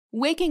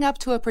Waking up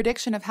to a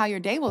prediction of how your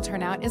day will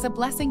turn out is a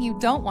blessing you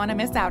don't want to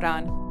miss out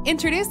on.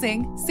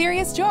 Introducing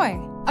Serious Joy,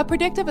 a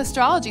predictive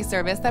astrology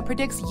service that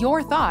predicts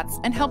your thoughts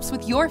and helps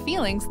with your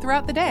feelings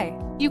throughout the day.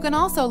 You can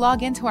also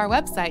log into our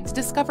website to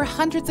discover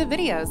hundreds of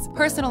videos,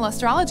 personal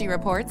astrology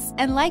reports,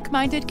 and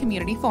like-minded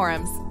community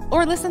forums.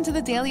 Or listen to the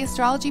Daily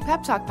Astrology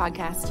Pep Talk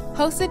podcast,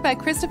 hosted by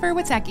Christopher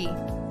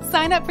Witecki.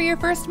 Sign up for your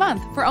first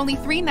month for only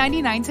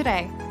 $3.99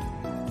 today.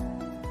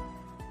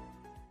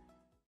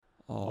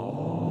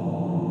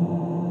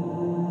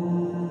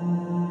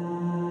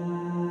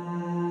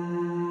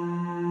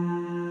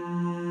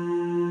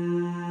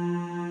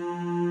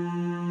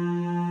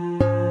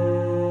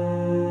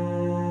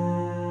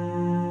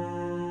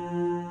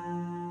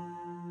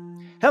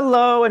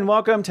 Hello and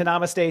welcome to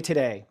Namaste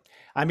Today.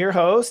 I'm your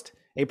host,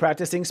 a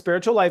practicing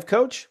spiritual life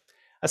coach,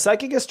 a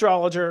psychic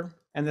astrologer,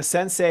 and the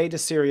sensei to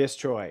serious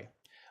joy.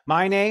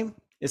 My name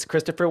is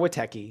Christopher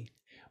Witecki.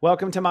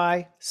 Welcome to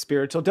my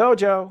spiritual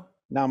dojo.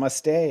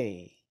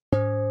 Namaste.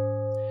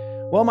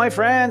 Well, my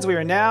friends, we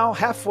are now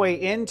halfway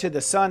into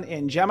the sun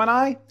in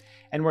Gemini,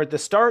 and we're at the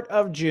start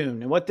of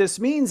June. And what this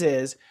means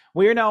is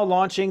we are now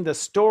launching the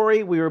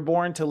story we were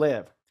born to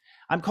live.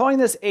 I'm calling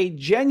this a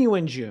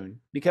genuine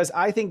June because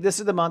I think this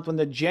is the month when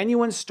the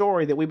genuine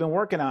story that we've been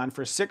working on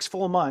for 6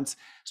 full months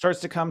starts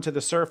to come to the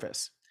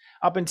surface.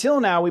 Up until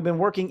now, we've been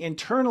working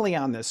internally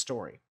on this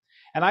story.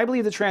 And I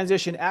believe the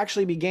transition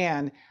actually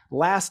began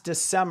last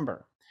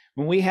December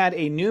when we had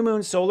a new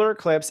moon solar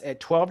eclipse at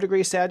 12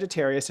 degrees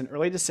Sagittarius in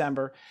early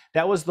December.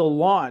 That was the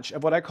launch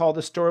of what I call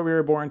the story we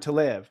were born to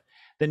live,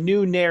 the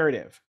new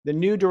narrative, the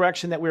new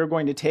direction that we were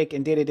going to take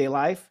in day-to-day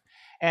life.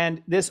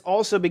 And this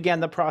also began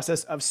the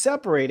process of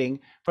separating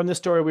from the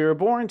story we were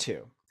born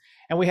to.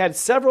 And we had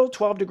several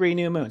 12-degree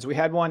new moons. We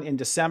had one in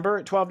December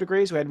at 12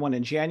 degrees. We had one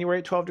in January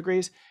at 12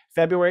 degrees,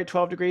 February at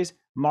 12 degrees,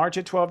 March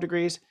at 12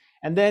 degrees.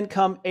 And then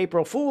come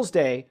April Fool's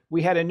Day,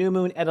 we had a new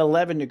moon at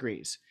 11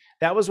 degrees.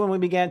 That was when we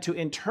began to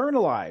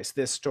internalize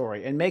this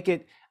story and make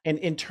it an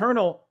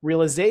internal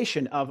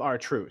realization of our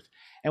truth.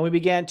 And we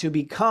began to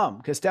become,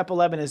 because step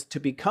 11 is to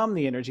become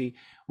the energy,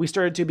 we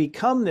started to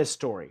become this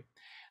story.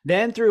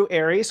 Then through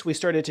Aries, we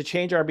started to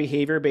change our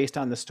behavior based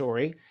on the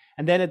story.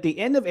 And then at the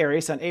end of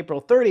Aries, on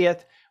April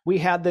 30th, we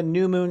had the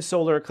new moon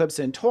solar eclipse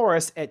in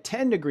Taurus at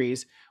 10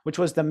 degrees, which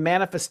was the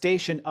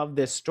manifestation of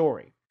this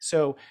story.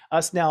 So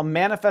us now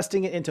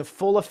manifesting it into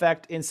full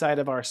effect inside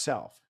of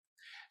ourselves.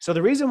 So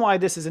the reason why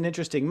this is an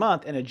interesting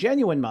month and a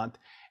genuine month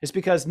is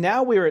because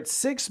now we're at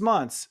 6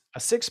 months, a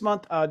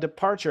 6-month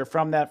departure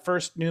from that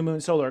first new moon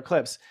solar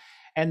eclipse.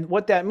 And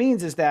what that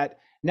means is that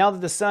now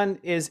that the sun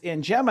is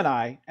in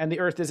Gemini and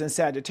the earth is in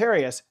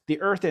Sagittarius, the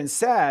earth in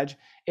Sag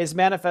is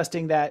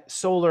manifesting that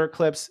solar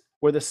eclipse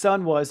where the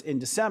sun was in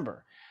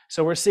December.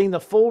 So we're seeing the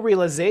full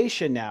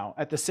realization now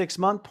at the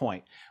 6-month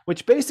point,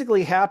 which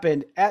basically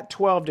happened at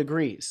 12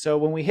 degrees. So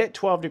when we hit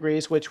 12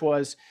 degrees, which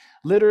was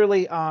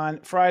literally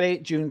on Friday,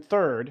 June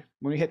 3rd,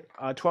 when we hit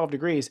 12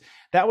 degrees,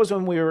 that was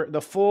when we were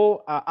the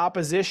full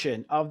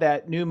opposition of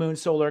that new moon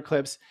solar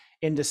eclipse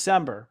in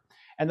December.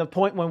 And the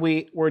point when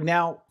we were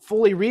now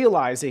fully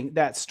realizing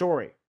that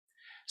story.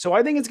 So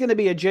I think it's going to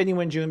be a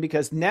genuine June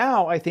because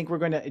now I think we're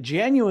going to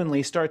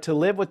genuinely start to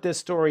live what this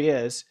story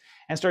is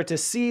and start to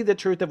see the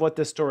truth of what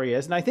this story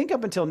is. And I think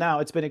up until now,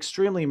 it's been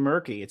extremely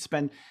murky. It's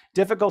been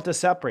difficult to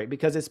separate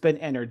because it's been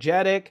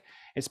energetic.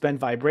 It's been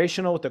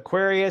vibrational with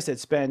Aquarius.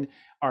 It's been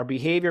our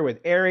behavior with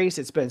Aries.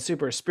 It's been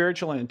super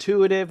spiritual and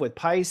intuitive with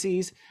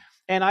Pisces.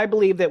 And I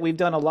believe that we've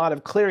done a lot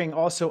of clearing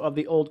also of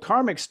the old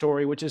karmic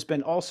story, which has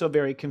been also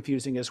very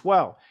confusing as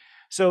well.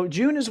 So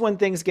June is when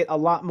things get a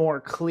lot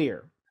more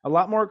clear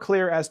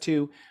as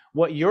to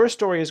what your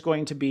story is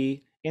going to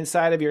be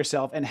inside of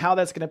yourself and how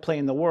that's going to play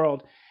in the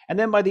world. And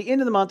then by the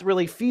end of the month,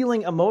 really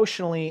feeling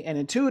emotionally and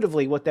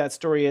intuitively what that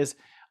story is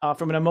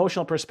from an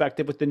emotional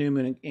perspective with the new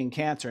moon in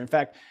Cancer. In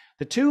fact,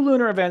 the 2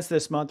 lunar events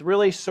this month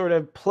really sort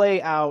of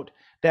play out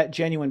that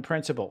genuine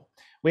principle.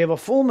 We have a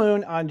full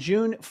moon on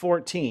June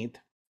 14th.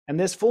 And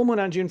this full moon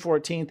on June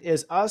 14th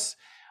is us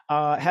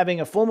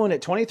having a full moon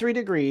at 23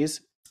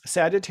 degrees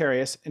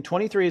Sagittarius, and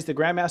 23 is the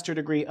Grandmaster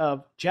degree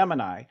of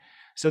Gemini.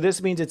 So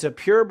this means it's a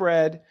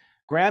purebred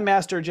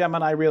Grandmaster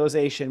Gemini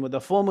realization with a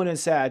full moon in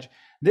Sag.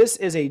 This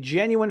is a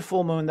genuine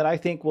full moon that I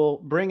think will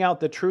bring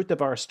out the truth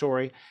of our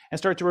story and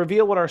start to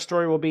reveal what our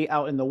story will be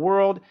out in the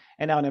world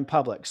and out in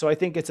public. So I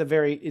think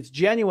it's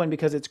genuine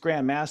because it's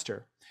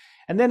Grandmaster.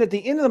 And then at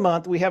the end of the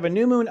month, we have a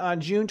new moon on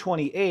June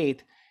 28th.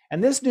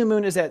 And this new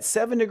moon is at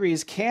 7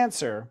 degrees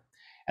Cancer.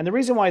 And the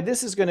reason why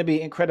this is going to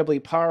be incredibly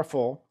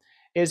powerful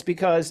is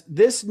because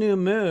this new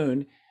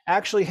moon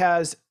actually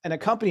has an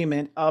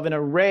accompaniment of an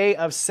array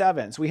of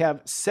 7s. We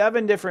have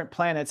 7 different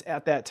planets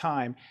at that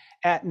time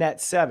at net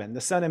 7,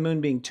 the sun and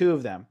moon being 2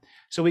 of them.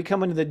 So we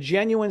come into the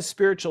genuine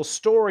spiritual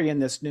story in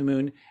this new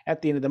moon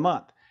at the end of the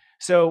month.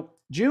 So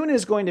June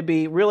is going to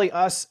be really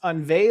us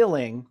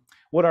unveiling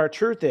what our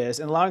truth is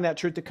and allowing that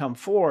truth to come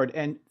forward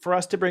and for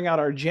us to bring out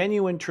our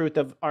genuine truth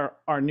of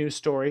our new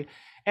story.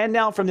 And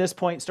now from this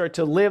point, start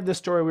to live the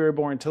story we were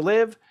born to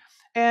live.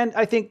 And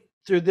I think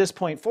through this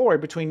point forward,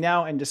 between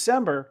now and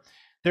December,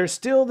 there's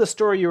still the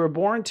story you were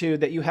born to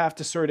that you have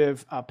to sort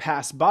of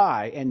pass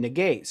by and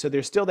negate. So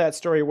there's still that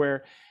story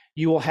where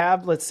you will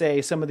have, let's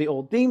say, some of the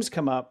old themes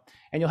come up,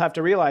 and you'll have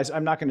to realize,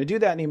 I'm not going to do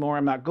that anymore.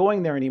 I'm not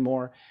going there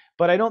anymore.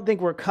 But I don't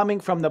think we're coming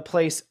from the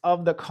place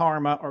of the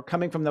karma or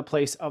coming from the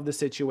place of the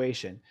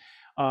situation.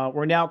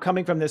 We're now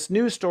coming from this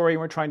new story, and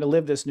we're trying to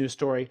live this new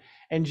story.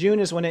 And June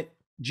is when it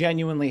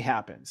genuinely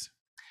happens.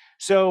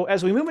 So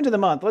as we move into the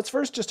month, let's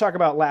first just talk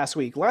about last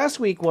week. Last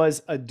week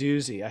was a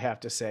doozy, I have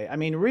to say. I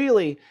mean,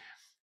 really,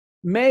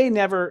 May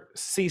never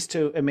ceased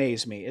to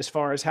amaze me as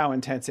far as how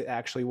intense it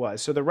actually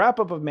was. So the wrap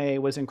up of May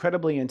was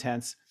incredibly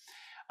intense.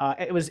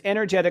 It was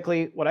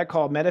energetically what I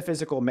call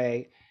metaphysical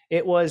May.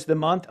 It was the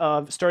month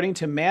of starting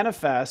to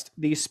manifest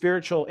these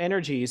spiritual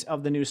energies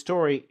of the new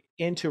story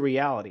into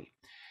reality.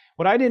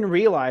 What I didn't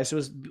realize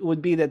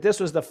would be that this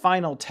was the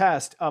final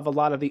test of a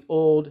lot of the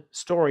old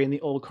story and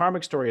the old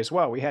karmic story as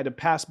well. We had to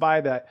pass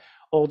by that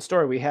old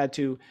story. We had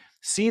to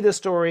see the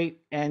story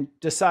and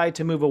decide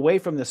to move away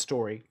from the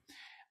story.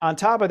 On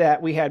top of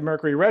that, we had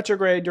Mercury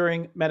retrograde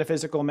during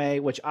metaphysical May,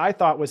 which I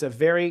thought was a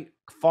very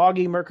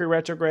foggy Mercury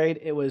retrograde.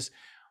 It was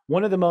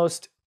one of the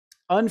most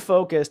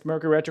unfocused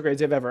Mercury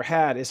retrogrades I've ever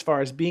had as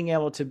far as being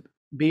able to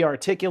be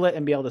articulate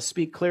and be able to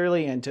speak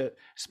clearly and to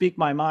speak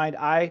my mind.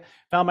 I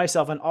found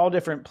myself in all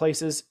different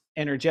places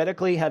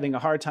energetically, having a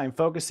hard time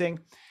focusing.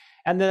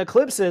 And the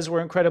eclipses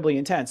were incredibly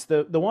intense.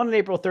 The one on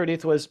April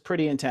 30th was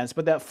pretty intense,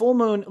 but that full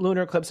moon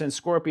lunar eclipse in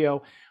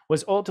Scorpio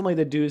was ultimately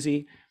the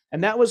doozy.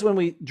 And that was when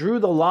we drew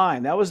the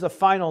line. That was the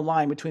final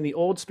line between the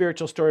old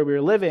spiritual story we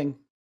were living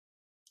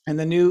and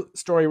the new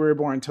story we were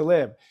born to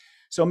live.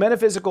 So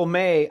metaphysical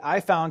May,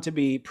 I found to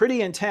be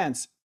pretty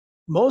intense,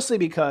 mostly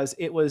because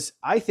it was,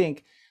 I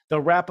think,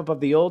 the wrap up of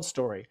the old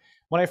story.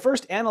 When I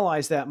first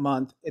analyzed that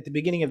month at the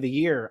beginning of the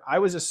year, I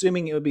was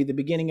assuming it would be the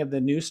beginning of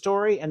the new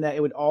story and that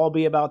it would all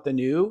be about the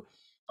new.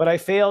 But I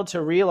failed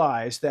to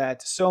realize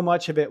that so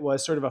much of it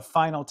was sort of a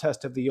final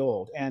test of the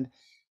old. And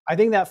I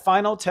think that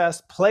final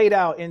test played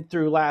out in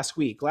through last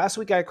week. Last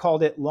week, I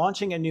called it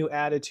launching a new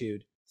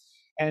attitude.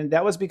 And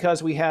that was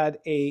because we had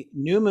a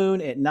new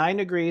moon at 9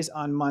 degrees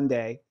on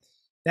Monday.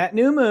 That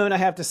new moon, I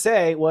have to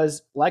say,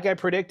 was, like I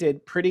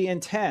predicted, pretty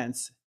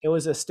intense. It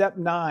was a step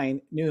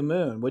 9 new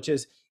moon, which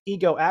is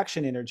ego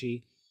action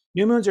energy.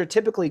 New moons are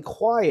typically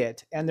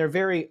quiet and they're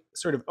very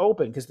sort of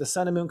open because the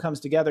sun and moon comes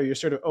together. You're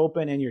sort of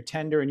open and you're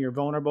tender and you're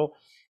vulnerable.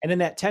 And in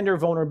that tender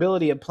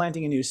vulnerability of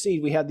planting a new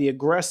seed, we had the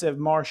aggressive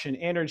Martian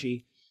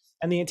energy.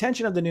 And the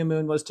intention of the new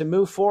moon was to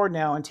move forward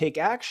now and take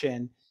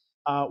action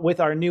with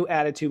our new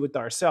attitude with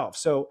ourselves.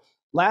 So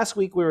last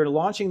week we were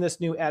launching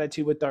this new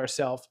attitude with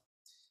ourselves,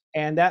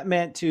 and that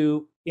meant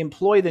to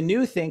employ the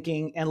new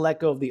thinking and let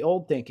go of the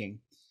old thinking.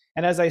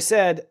 And as I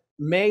said,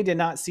 May did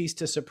not cease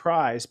to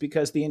surprise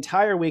because the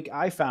entire week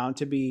I found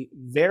to be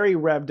very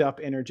revved up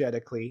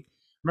energetically.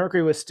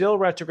 Mercury was still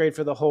retrograde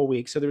for the whole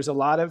week. So there was a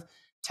lot of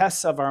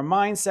tests of our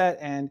mindset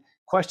and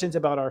questions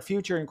about our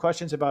future and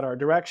questions about our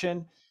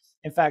direction.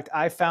 In fact,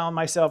 I found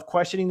myself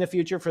questioning the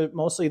future for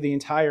mostly the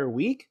entire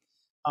week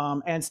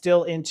and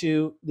still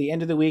into the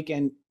end of the week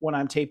and when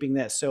I'm taping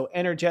this. So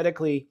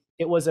energetically,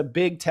 it was a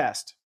big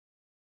test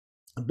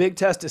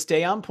to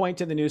stay on point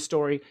to the new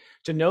story,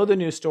 to know the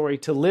new story,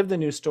 to live the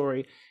new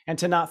story, and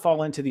to not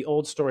fall into the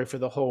old story for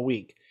the whole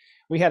week.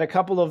 We had a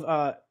couple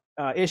of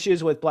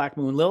issues with Black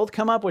Moon Lilith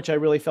come up, which I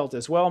really felt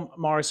as well.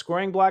 Mars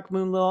squaring Black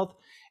Moon Lilith.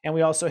 And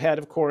we also had,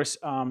 of course,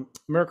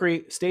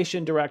 Mercury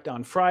station direct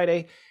on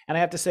Friday. And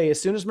I have to say,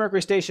 as soon as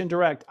Mercury station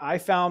direct, I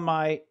found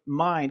my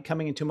mind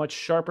coming into much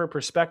sharper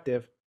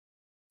perspective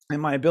and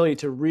my ability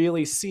to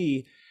really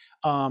see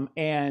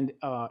and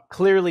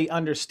clearly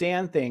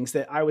understand things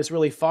that I was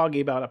really foggy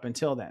about up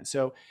until then.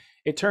 So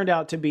it turned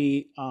out to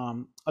be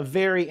a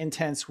very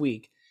intense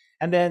week.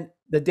 And then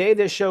the day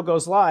this show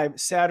goes live,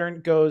 Saturn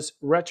goes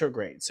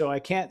retrograde. So I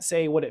can't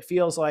say what it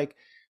feels like,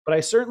 but I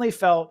certainly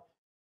felt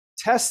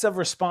tests of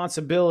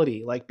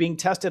responsibility, like being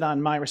tested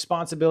on my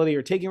responsibility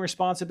or taking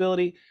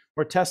responsibility,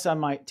 or tests on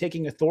my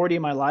taking authority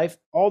in my life,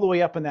 all the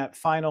way up in that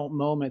final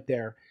moment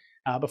there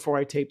before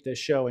I taped this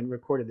show and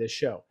recorded this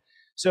show.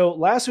 So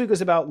last week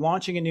was about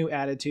launching a new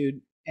attitude,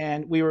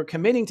 and we were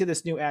committing to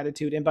this new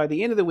attitude. And by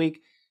the end of the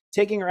week,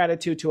 taking our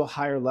attitude to a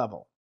higher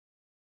level.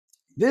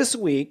 This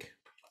week,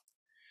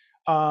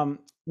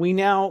 we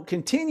now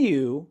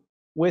continue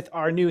with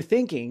our new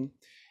thinking,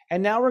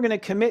 and now we're going to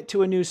commit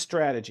to a new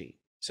strategy.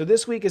 So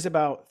this week is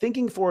about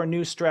thinking for a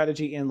new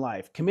strategy in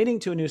life, committing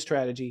to a new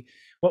strategy,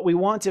 what we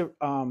want to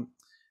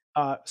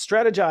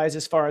strategize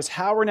as far as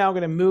how we're now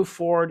going to move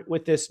forward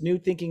with this new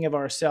thinking of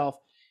ourselves,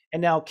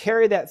 and now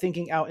carry that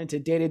thinking out into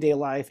day-to-day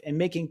life and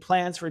making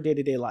plans for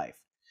day-to-day life.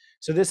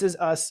 So this is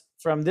us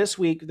from this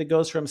week that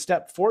goes from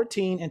step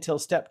 14 until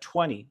step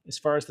 20, as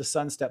far as the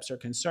sun steps are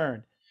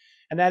concerned.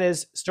 And that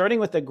is starting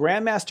with the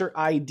Grandmaster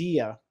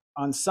idea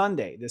on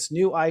Sunday, this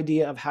new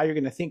idea of how you're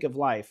going to think of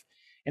life,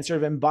 and sort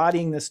of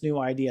embodying this new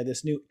idea,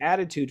 this new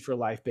attitude for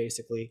life,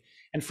 basically.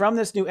 And from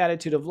this new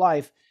attitude of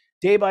life,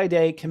 day by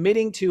day,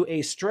 committing to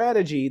a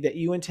strategy that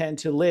you intend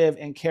to live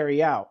and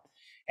carry out.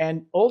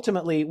 And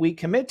ultimately, we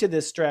commit to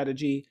this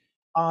strategy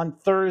on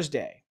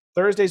Thursday.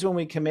 Thursday's when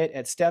we commit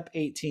at step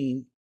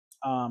 18.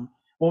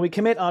 When we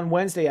commit on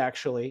Wednesday,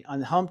 actually,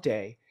 on hump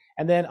day.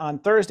 And then on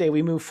Thursday,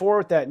 we move forward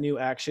with that new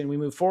action. We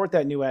move forward with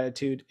that new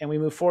attitude, and we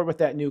move forward with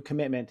that new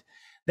commitment.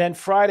 Then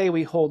Friday,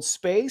 we hold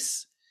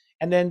space.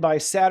 And then by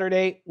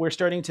Saturday, we're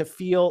starting to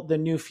feel the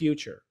new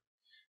future.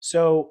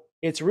 So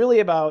it's really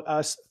about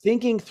us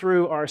thinking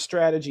through our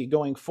strategy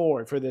going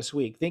forward for this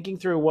week, thinking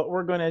through what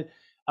we're going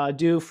to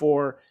do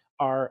for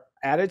our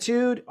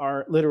attitude,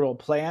 our literal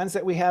plans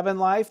that we have in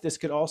life. This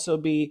could also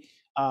be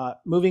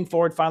moving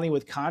forward finally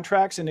with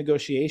contracts and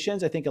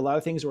negotiations. I think a lot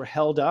of things were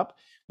held up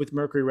with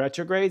Mercury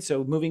retrograde,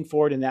 so moving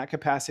forward in that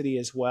capacity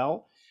as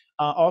well.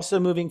 Also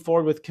moving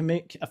forward with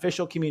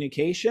official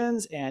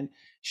communications and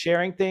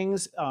sharing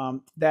things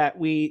that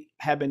we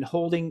have been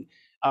holding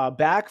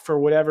back for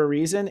whatever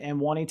reason, and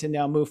wanting to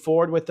now move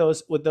forward with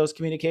those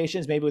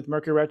communications. Maybe with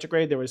Mercury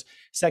retrograde, there was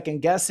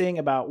second guessing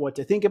about what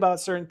to think about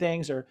certain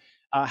things or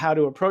how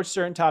to approach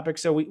certain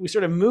topics. So we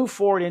sort of move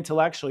forward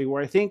intellectually,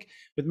 where I think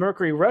with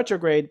Mercury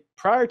retrograde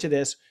prior to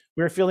this,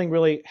 we were feeling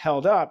really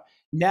held up.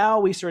 Now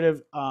we sort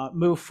of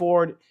move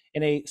forward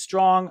in a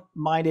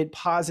strong-minded,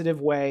 positive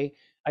way.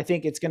 I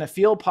think it's going to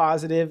feel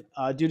positive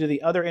due to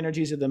the other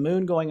energies of the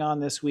moon going on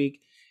this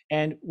week.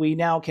 And we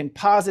now can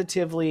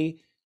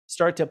positively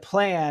start to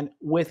plan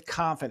with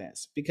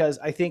confidence, because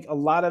I think a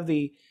lot of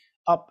the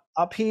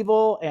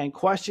upheaval and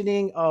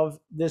questioning of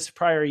this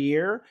prior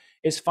year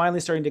is finally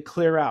starting to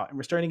clear out. And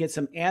we're starting to get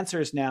some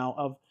answers now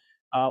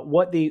of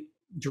what the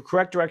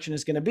correct direction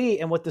is going to be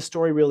and what the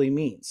story really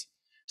means.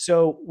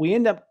 So we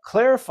end up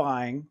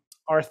clarifying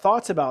our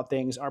thoughts about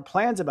things, our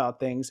plans about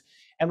things,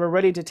 and we're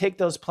ready to take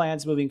those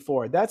plans moving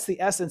forward. That's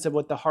the essence of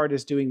what the heart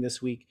is doing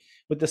this week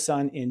with the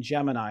sun in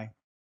Gemini.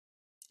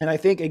 And I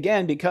think,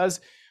 again,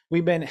 because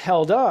we've been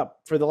held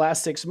up for the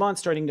last 6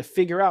 months starting to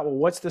figure out, well,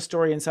 what's the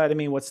story inside of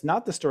me? What's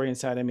not the story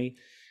inside of me?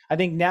 I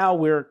think now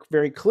we're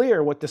very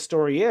clear what the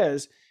story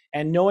is,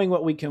 and knowing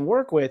what we can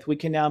work with, we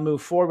can now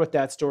move forward with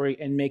that story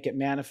and make it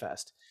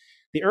manifest.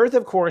 The Earth,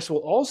 of course, will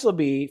also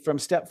be from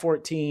step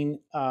 14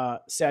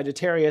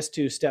 Sagittarius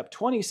to step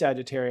 20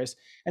 Sagittarius.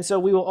 And so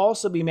we will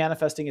also be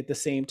manifesting at the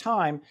same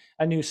time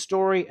a new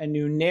story, a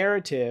new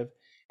narrative.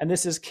 And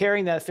this is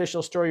carrying that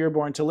official story you're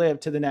born to live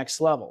to the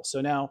next level.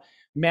 So now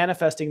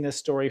manifesting this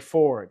story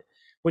forward,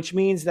 which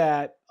means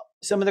that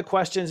some of the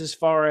questions as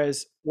far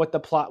as what the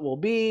plot will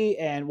be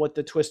and what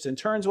the twists and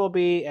turns will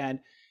be, and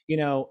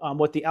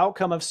what the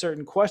outcome of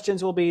certain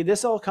questions will be,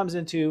 this all comes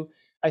into,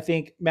 I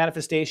think,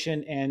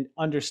 manifestation and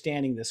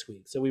understanding this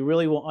week. So we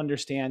really will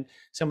understand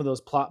some of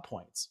those plot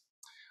points.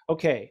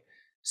 Okay,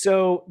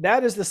 so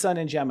that is the sun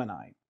in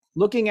Gemini.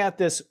 Looking at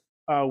this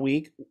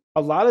week,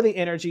 a lot of the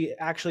energy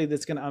actually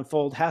that's going to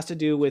unfold has to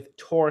do with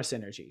Taurus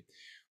energy.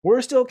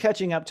 We're still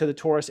catching up to the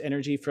Taurus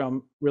energy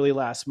from really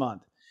last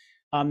month.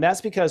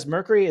 That's because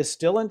Mercury is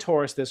still in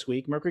Taurus this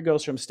week. Mercury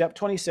goes from step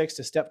 26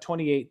 to step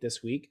 28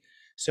 this week.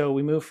 So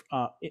we move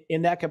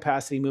in that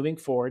capacity moving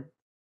forward.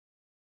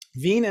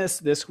 Venus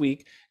this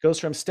week goes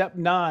from step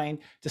 9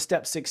 to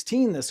step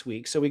 16 this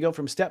week. So we go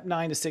from step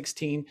 9 to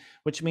 16,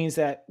 which means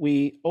that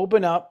we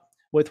open up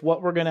with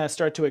what we're going to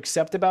start to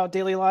accept about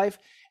daily life.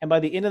 And by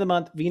the end of the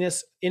month,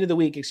 end of the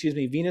week,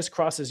 Venus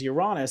crosses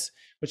Uranus,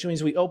 which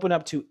means we open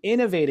up to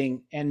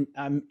innovating and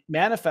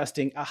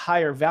manifesting a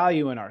higher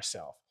value in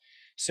ourselves.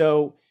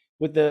 So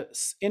with the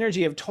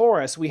energy of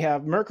Taurus, we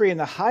have Mercury in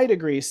the high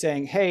degrees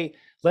saying, hey,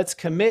 let's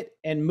commit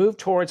and move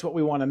towards what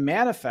we want to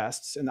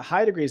manifest in the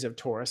high degrees of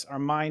Taurus, our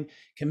mind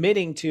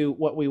committing to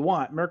what we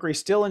want. Mercury's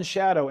still in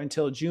shadow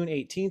until June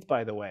 18th,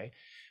 by the way.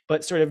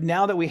 But sort of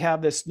now that we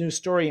have this new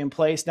story in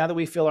place, now that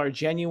we feel our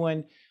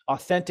genuine,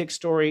 authentic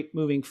story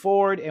moving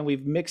forward, and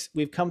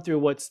we've come through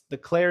what's the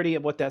clarity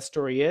of what that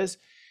story is.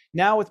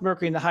 Now with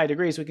Mercury in the high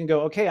degrees, we can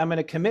go, okay, I'm going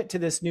to commit to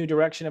this new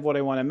direction of what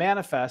I want to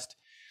manifest.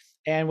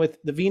 And with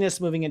the Venus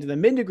moving into the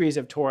mid degrees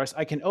of Taurus,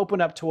 I can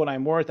open up to what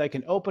I'm worth. I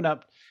can open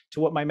up to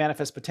what my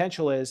manifest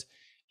potential is,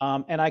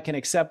 and I can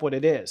accept what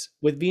it is.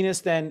 With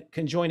Venus then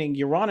conjoining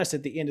Uranus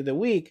at the end of the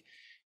week,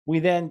 we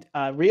then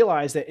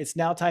realize that it's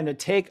now time to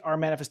take our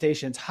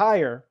manifestations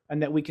higher,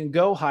 and that we can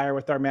go higher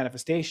with our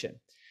manifestation.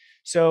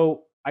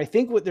 So I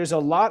think there's a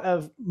lot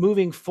of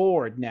moving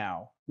forward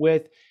now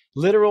with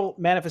literal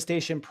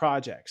manifestation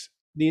projects.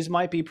 These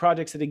might be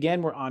projects that,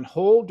 again, were on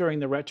hold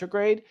during the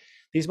retrograde.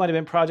 These might have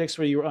been projects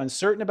where you were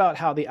uncertain about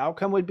how the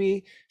outcome would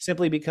be,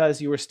 simply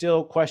because you were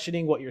still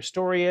questioning what your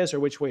story is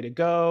or which way to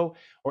go,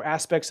 or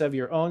aspects of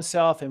your own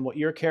self and what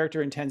your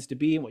character intends to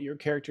be and what your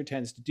character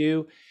tends to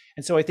do.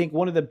 And so I think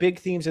one of the big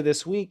themes of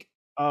this week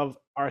of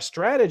our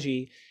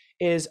strategy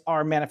is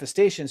our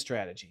manifestation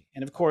strategy.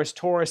 And of course,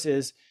 Taurus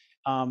is,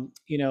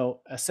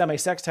 a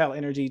semi-sextile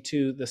energy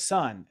to the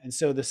sun. And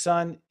so the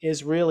sun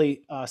is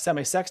really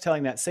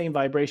semi-sextiling that same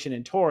vibration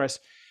in Taurus,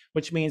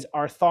 which means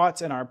our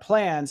thoughts and our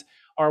plans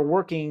are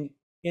working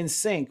in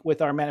sync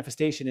with our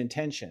manifestation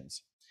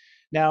intentions.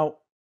 Now,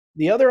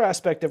 the other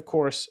aspect, of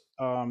course,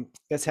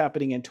 that's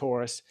happening in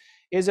Taurus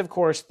is, of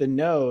course, the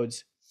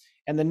nodes.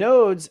 And the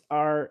nodes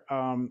are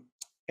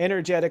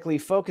energetically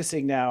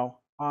focusing now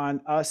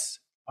on us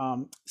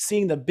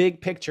seeing the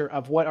big picture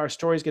of what our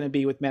story is going to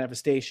be with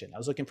manifestation. I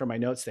was looking for my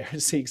notes there to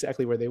see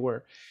exactly where they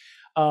were.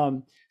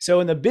 So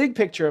in the big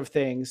picture of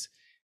things,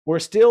 we're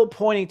still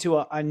pointing to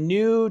a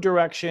new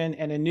direction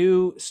and a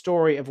new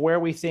story of where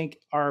we think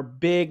our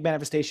big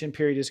manifestation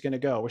period is going to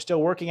go. We're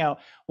still working out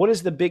what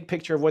is the big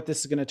picture of what this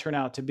is going to turn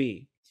out to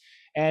be.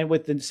 And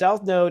with the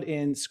South Node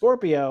in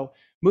Scorpio,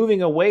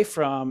 moving away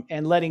from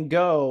and letting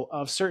go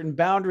of certain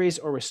boundaries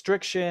or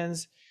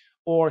restrictions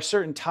or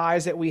certain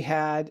ties that we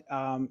had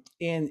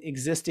in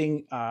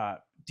existing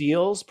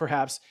deals,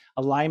 perhaps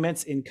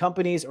alignments in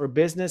companies or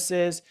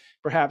businesses,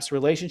 perhaps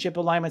relationship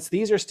alignments.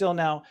 These are still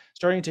now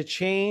starting to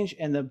change,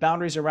 and the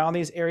boundaries around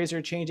these areas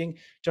are changing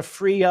to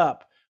free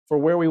up for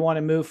where we want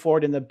to move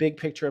forward in the big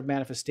picture of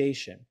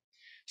manifestation.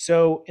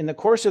 So in the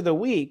course of the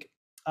week,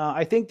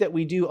 I think that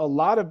we do a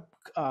lot of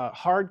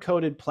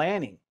hard-coded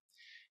planning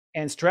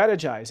and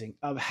strategizing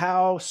of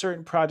how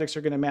certain projects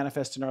are going to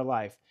manifest in our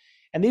life.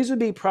 And these would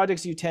be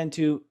projects you tend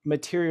to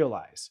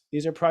materialize.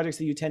 These are projects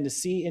that you tend to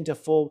see into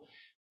full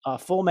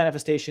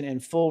manifestation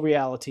and full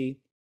reality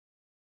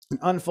and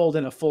unfold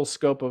in a full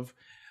scope of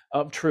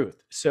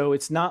truth. So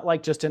it's not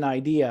like just an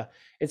idea,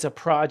 it's a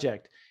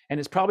project. And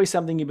it's probably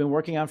something you've been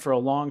working on for a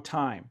long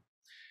time.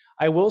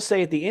 I will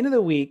say at the end of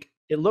the week,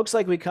 it looks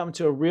like we come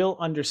to a real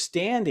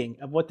understanding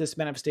of what this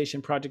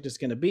manifestation project is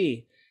going to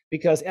be,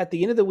 because at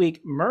the end of the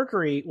week,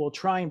 Mercury will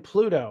trine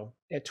Pluto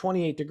at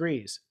 28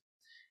 degrees.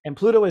 And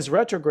Pluto is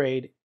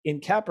retrograde in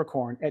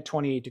Capricorn at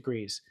 28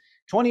 degrees.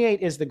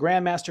 28 is the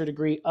grandmaster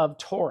degree of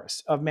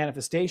Taurus, of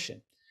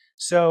manifestation.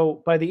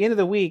 So by the end of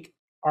the week,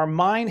 our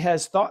mind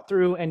has thought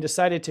through and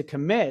decided to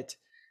commit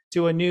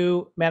to a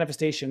new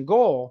manifestation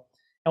goal.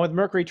 And with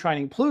Mercury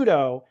trining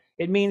Pluto,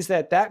 it means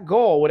that that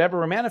goal, whatever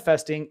we're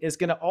manifesting, is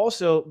going to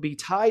also be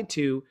tied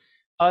to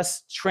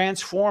us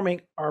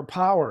transforming our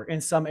power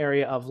in some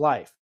area of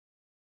life.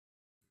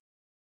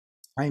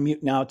 I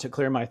mute now to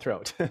clear my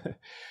throat.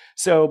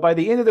 So by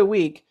the end of the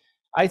week,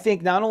 I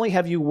think not only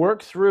have you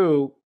worked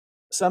through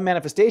some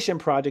manifestation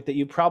project that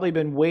you've probably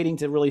been waiting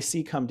to really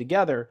see come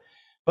together,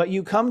 but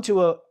you come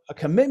to a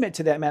commitment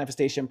to that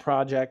manifestation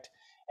project.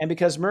 And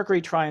because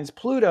Mercury trines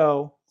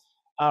Pluto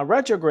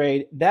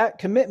retrograde, that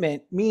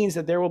commitment means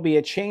that there will be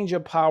a change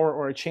of power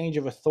or a change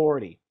of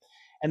authority.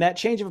 And that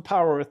change of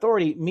power or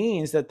authority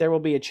means that there will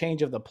be a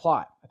change of the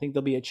plot. I think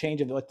there'll be a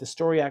change of what the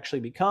story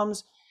actually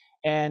becomes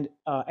and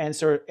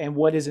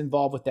what is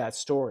involved with that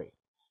story.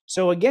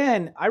 So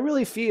again, I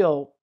really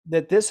feel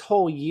that this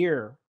whole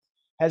year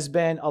has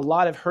been a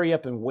lot of hurry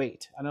up and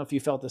wait. I don't know if you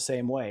felt the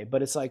same way,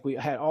 but it's like we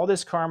had all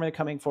this karma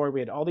coming forward. We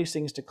had all these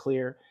things to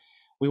clear.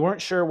 We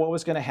weren't sure what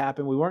was going to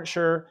happen. We weren't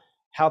sure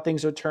how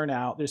things would turn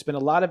out. There's been a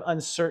lot of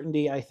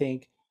uncertainty, I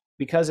think,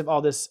 because of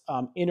all this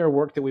inner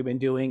work that we've been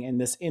doing and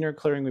this inner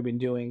clearing we've been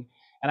doing.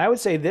 And I would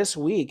say this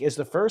week is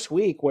the first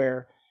week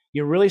where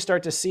you really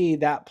start to see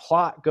that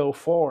plot go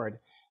forward,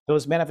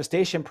 those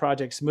manifestation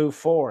projects move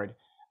forward,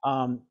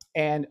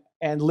 and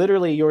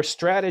literally your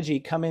strategy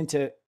come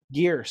into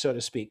gear, so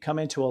to speak, come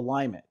into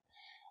alignment.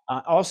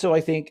 Also,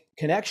 I think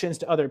connections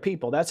to other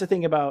people. That's the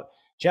thing about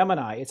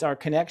Gemini. It's our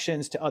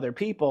connections to other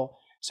people.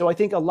 So I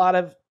think a lot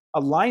of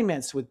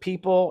alignments with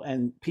people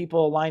and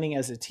people aligning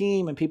as a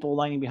team and people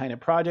aligning behind a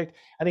project.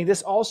 I think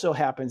this also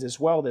happens as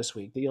well this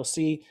week, that you'll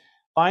see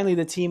finally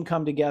the team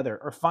come together,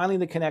 or finally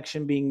the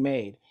connection being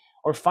made,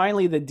 or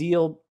finally the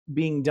deal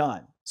being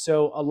done.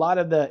 So a lot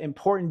of the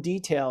important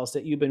details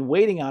that you've been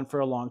waiting on for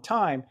a long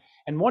time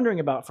and wondering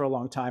about for a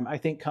long time, I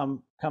think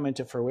come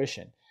into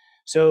fruition.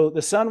 So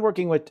the sun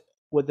working with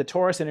the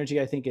Taurus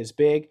energy, I think, is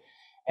big.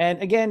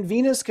 And again,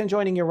 Venus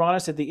conjoining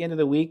Uranus at the end of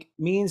the week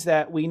means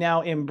that we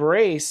now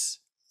embrace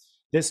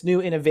this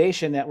new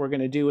innovation that we're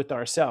going to do with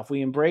ourselves.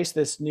 We embrace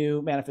this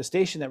new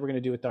manifestation that we're going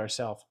to do with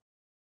ourselves.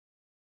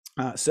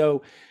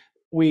 So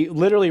we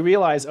literally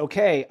realize,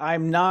 okay,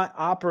 I'm not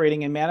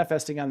operating and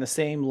manifesting on the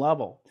same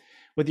level.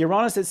 With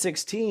Uranus at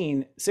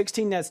 16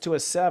 nets to a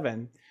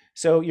 7.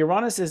 So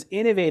Uranus is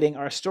innovating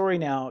our story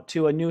now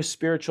to a new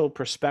spiritual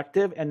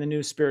perspective and the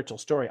new spiritual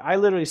story. I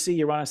literally see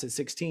Uranus at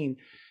 16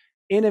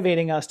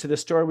 innovating us to the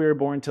story we were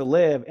born to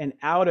live and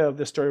out of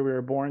the story we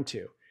were born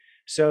to.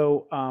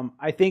 So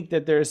I think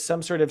that there's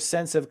some sort of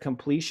sense of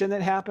completion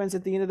that happens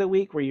at the end of the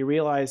week where you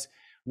realize,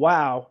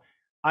 wow,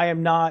 I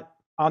am not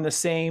on the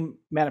same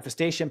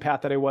manifestation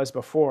path that I was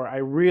before. I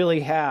really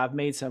have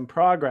made some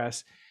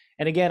progress.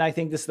 And again, I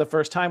think this is the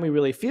first time we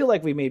really feel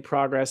like we made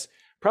progress,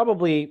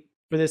 probably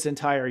for this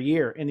entire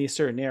year in these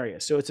certain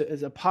areas. So it's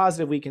a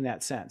positive week in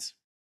that sense.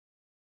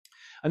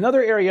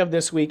 Another area of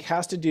this week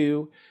has to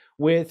do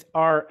with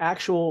our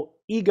actual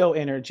ego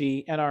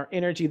energy and our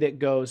energy that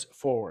goes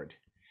forward.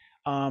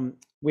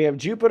 We have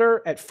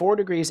Jupiter at 4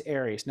 degrees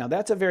Aries. Now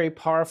that's a very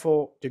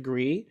powerful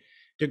degree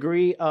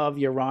of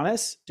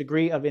Uranus,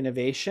 degree of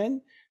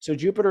innovation. So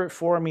Jupiter at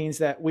 4 means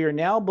that we are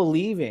now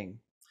believing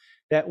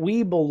that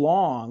we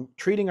belong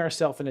treating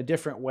ourselves in a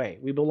different way.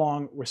 We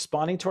belong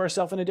responding to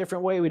ourselves in a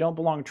different way. We don't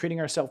belong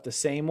treating ourselves the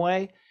same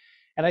way.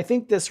 And I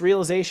think this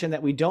realization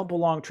that we don't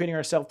belong treating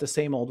ourselves the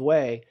same old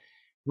way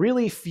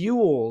really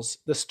fuels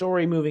the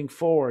story moving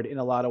forward in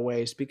a lot of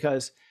ways,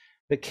 because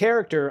the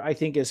character, I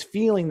think, is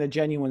feeling the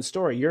genuine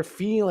story. You're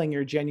feeling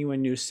your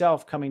genuine new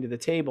self coming to the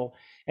table,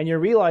 and you're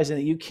realizing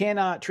that you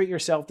cannot treat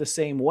yourself the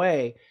same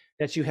way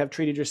that you have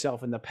treated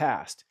yourself in the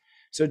past.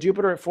 So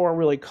Jupiter at 4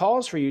 really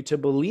calls for you to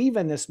believe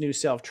in this new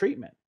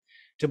self-treatment,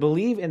 to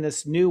believe in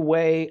this new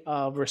way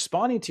of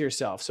responding to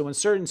yourself. So when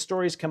certain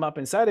stories come up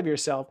inside of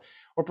yourself,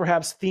 or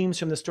perhaps themes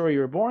from the story you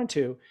were born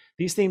to,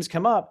 these themes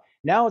come up.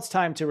 Now it's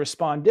time to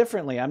respond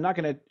differently. I'm not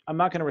going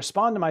to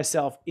respond to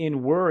myself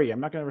in worry. I'm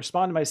not going to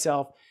respond to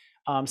myself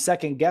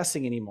second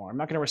guessing anymore. I'm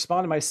not going to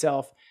respond to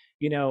myself,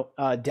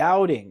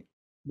 doubting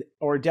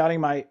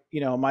my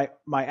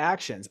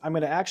actions. I'm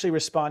going to actually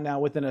respond now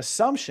with an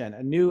assumption,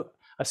 a new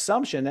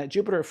assumption that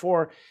Jupiter at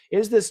 4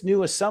 is this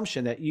new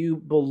assumption that you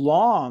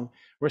belong,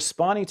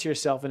 responding to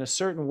yourself in a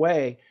certain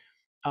way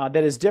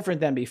that is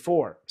different than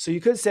before. So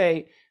you could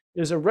say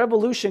there's a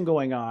revolution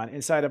going on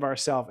inside of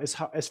ourselves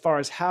as far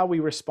as how we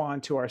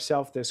respond to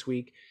ourselves this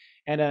week,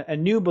 and a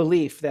new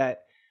belief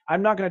that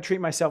I'm not going to treat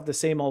myself the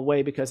same old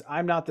way, because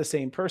I'm not the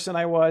same person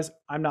I was.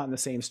 I'm not in the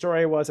same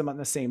story I was. I'm not in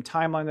the same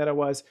timeline that I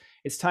was.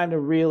 It's time to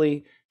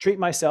really treat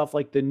myself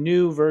like the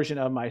new version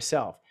of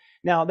myself.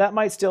 Now, that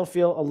might still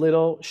feel a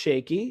little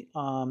shaky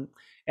and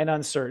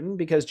uncertain,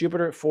 because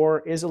Jupiter at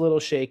 4 is a little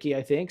shaky,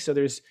 I think. So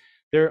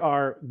there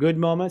are good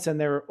moments and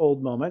there are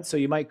old moments. So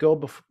you might go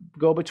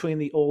between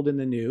the old and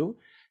the new.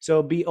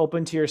 So be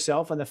open to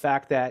yourself and the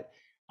fact that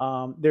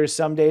there's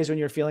some days when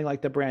you're feeling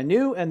like the brand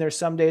new, and there's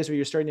some days where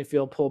you're starting to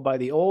feel pulled by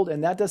the old.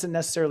 And that doesn't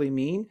necessarily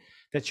mean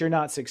that you're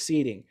not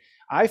succeeding.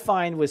 I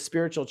find with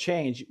spiritual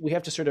change, we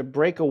have to sort of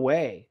break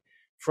away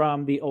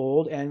from the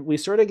old, and we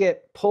sort of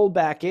get pulled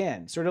back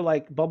in, sort of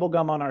like bubble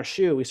gum on our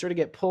shoe. We sort of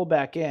get pulled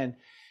back in.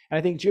 And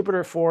I think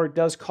Jupiter 4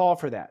 does call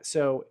for that.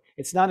 So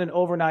it's not an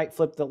overnight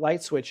flip the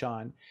light switch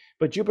on,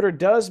 but Jupiter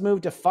does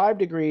move to 5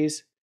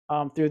 degrees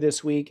through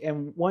this week.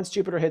 And once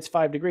Jupiter hits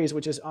 5 degrees,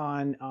 which is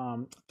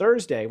on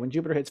Thursday, when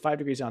Jupiter hits 5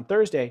 degrees on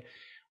Thursday,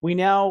 we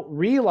now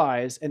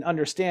realize and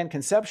understand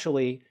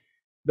conceptually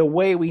the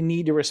way we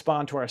need to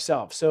respond to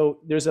ourselves. So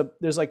there's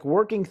like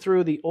working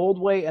through the old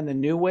way and the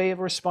new way of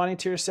responding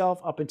to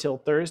yourself up until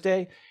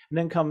Thursday. And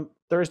then come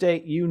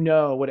Thursday, you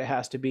know what it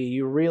has to be.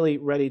 You're really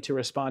ready to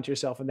respond to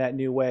yourself in that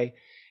new way,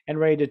 and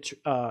ready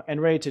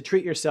to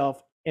treat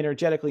yourself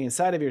energetically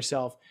inside of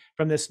yourself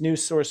from this new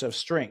source of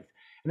strength.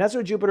 And that's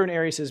what Jupiter in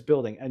Aries is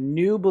building, a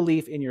new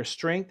belief in your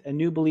strength, a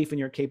new belief in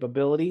your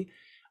capability,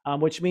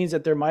 which means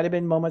that there might have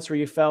been moments where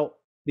you felt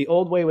the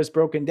old way was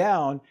broken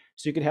down,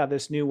 so you could have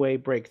this new way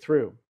break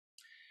through.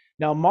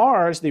 Now,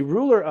 Mars, the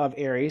ruler of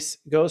Aries,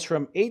 goes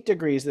from 8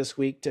 degrees this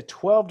week to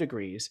 12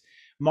 degrees.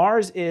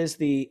 Mars is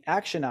the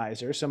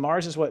actionizer. So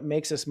Mars is what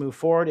makes us move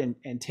forward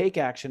and take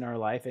action in our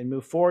life and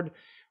move forward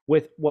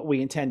with what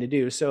we intend to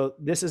do. So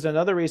this is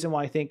another reason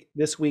why I think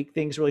this week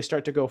things really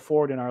start to go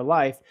forward in our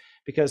life,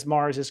 because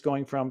Mars is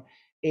going from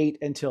 8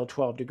 until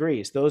 12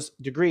 degrees. Those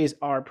degrees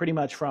are pretty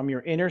much from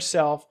your inner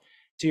self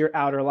to your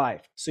outer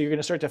life. So you're going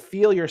to start to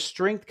feel your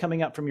strength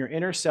coming up from your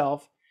inner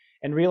self,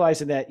 and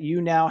realizing that you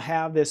now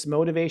have this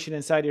motivation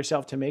inside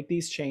yourself to make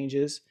these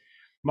changes.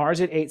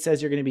 Mars at 8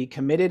 says you're going to be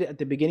committed at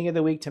the beginning of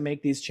the week to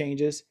make these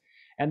changes.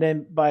 And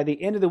then by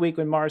the end of the week,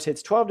 when Mars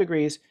hits 12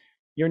 degrees,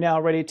 you're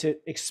now ready to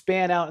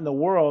expand out in the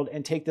world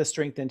and take the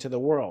strength into the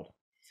world.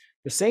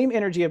 The same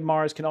energy of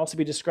Mars can also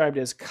be described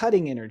as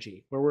cutting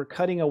energy, where we're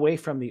cutting away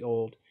from the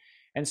old.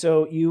 And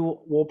so you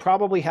will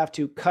probably have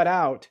to cut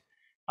out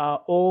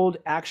old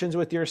actions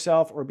with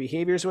yourself or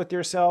behaviors with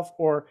yourself,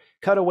 or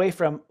cut away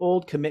from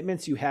old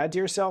commitments you had to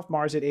yourself.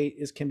 Mars at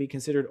 8 can be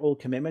considered old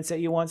commitments that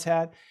you once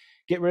had.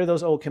 Get rid of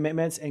those old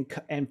commitments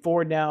and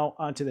forward now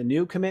onto the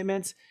new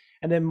commitments.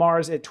 And then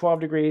Mars at 12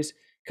 degrees,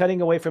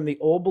 cutting away from the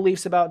old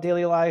beliefs about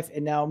daily life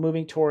and now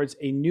moving towards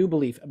a new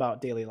belief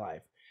about daily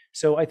life.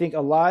 So I think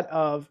a lot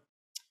of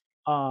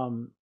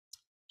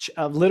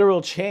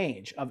literal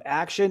change, of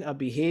action, of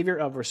behavior,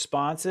 of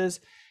responses,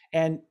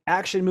 and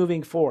action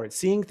moving forward,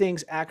 seeing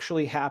things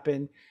actually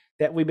happen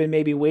that we've been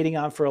maybe waiting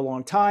on for a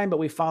long time, but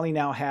we finally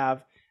now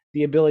have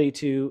the ability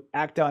to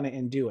act on it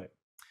and do it.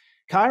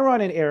 Chiron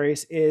in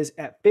Aries is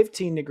at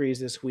 15 degrees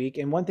this week.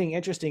 And one thing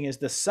interesting is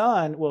the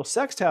sun will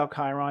sextile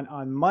Chiron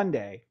on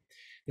Monday.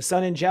 The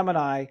sun in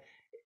Gemini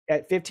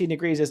at 15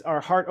 degrees is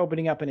our heart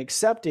opening up and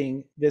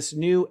accepting this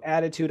new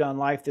attitude on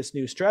life, this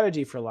new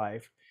strategy for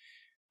life.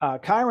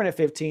 Chiron at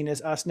 15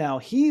 is us now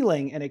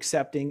healing and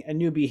accepting a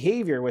new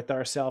behavior with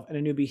ourselves and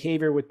a new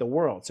behavior with the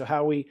world.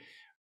 So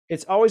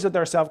it's always with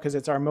ourselves because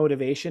it's our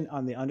motivation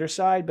on the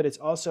underside, but it's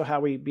also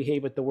how we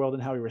behave with the world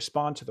and how we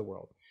respond to the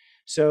world.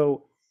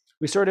 So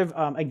we sort of,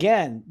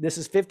 again, this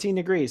is 15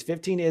 degrees.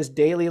 15 is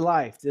daily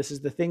life. This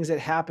is the things that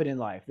happen in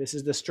life. This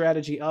is the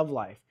strategy of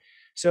life.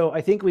 So I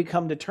think we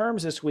come to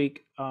terms this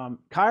week.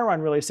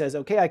 Chiron really says,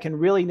 okay, I can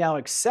really now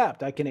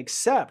accept. I can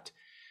accept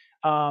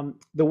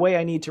the way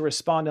I need to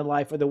respond in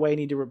life, or the way I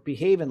need to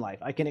behave in life.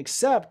 I can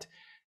accept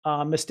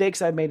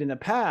mistakes I've made in the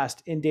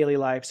past in daily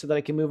life, so that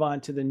I can move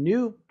on to the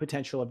new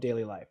potential of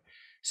daily life.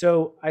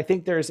 So I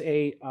think there's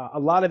a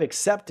lot of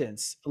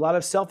acceptance, a lot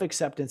of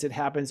self-acceptance that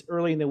happens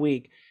early in the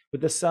week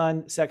with the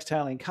sun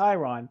sextiling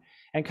Chiron.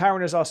 And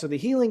Chiron is also the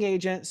healing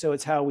agent. So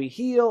it's how we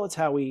heal. It's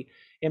how we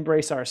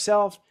embrace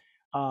ourselves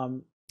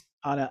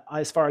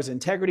as far as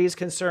integrity is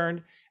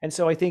concerned. And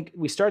so I think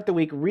we start the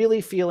week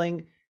really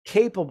feeling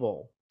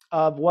capable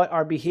of what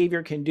our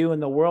behavior can do in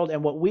the world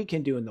and what we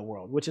can do in the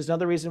world, which is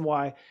another reason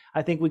why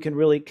I think we can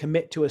really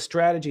commit to a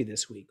strategy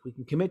this week. We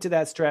can commit to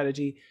that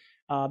strategy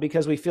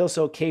because we feel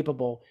so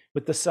capable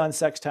with the sun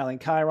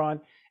sextiling Chiron.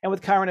 And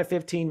with Chiron at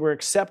 15, we're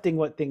accepting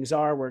what things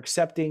are. We're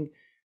accepting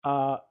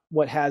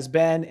what has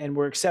been, and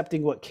we're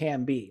accepting what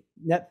can be.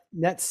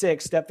 Net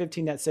 6, step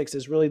 15, net 6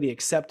 is really the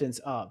acceptance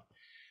of.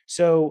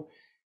 So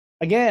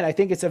again, I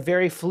think it's a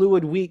very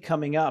fluid week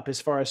coming up as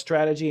far as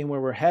strategy and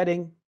where we're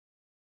heading,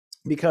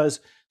 because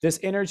this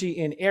energy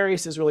in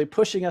Aries is really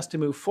pushing us to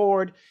move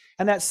forward.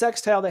 And that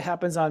sextile that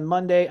happens on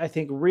Monday, I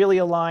think really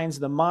aligns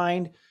the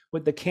mind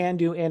with the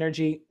can-do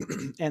energy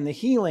and the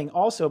healing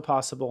also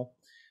possible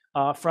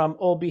from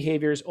old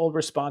behaviors, old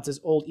responses,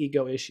 old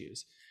ego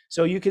issues.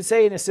 So you could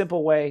say in a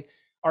simple way,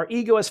 our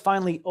ego is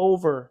finally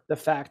over the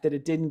fact that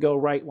it didn't go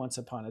right once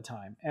upon a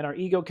time. And our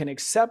ego can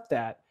accept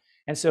that.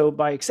 And so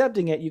by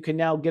accepting it, you can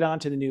now get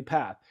onto the new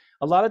path.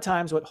 A lot of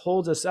times what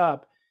holds us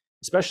up,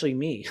 especially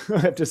me, I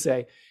have to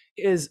say,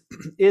 is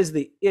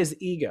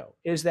ego,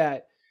 is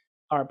that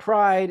our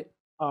pride,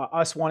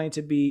 us wanting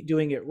to be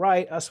doing it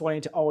right, us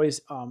wanting to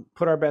always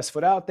put our best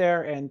foot out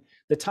there, and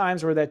the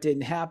times where that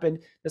didn't happen,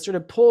 that sort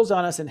of pulls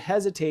on us and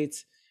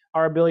hesitates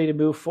our ability to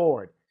move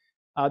forward.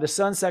 The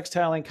sun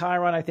sextiling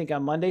Chiron, I think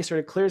on Monday,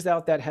 sort of clears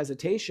out that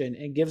hesitation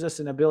and gives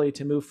us an ability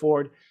to move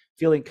forward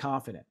feeling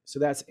confident. So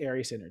that's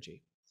Aries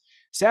energy.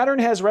 Saturn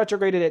has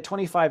retrograded at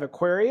 25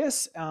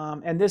 Aquarius,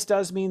 and this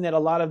does mean that a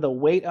lot of the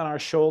weight on our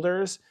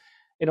shoulders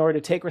in order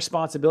to take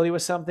responsibility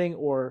with something,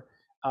 or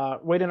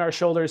weight on our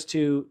shoulders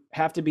to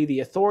have to be the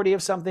authority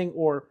of something,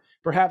 or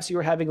perhaps you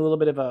were having a little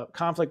bit of a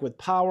conflict with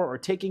power or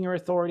taking your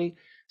authority.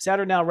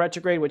 Saturn now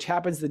retrograde, which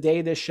happens the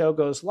day this show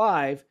goes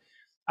live,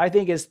 I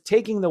think is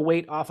taking the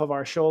weight off of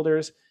our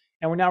shoulders.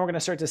 And we're going to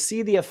start to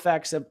see the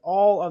effects of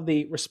all of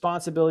the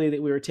responsibility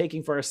that we were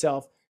taking for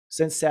ourselves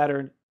since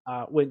Saturn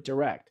went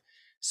direct.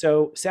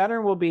 So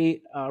Saturn will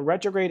be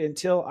retrograde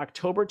until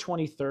October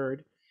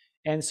 23rd.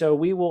 And so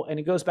we will, and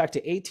it goes back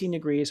to 18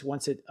 degrees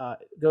once it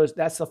goes,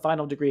 that's the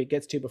final degree it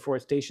gets to before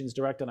it stations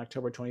direct on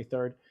October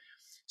 23rd.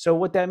 So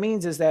what that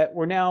means is that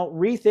we're now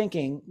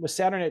rethinking, with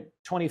Saturn at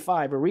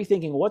 25, we're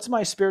rethinking what's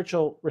my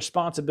spiritual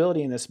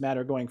responsibility in this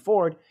matter going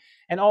forward,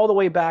 and all the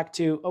way back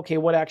to, okay,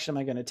 what action am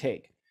I going to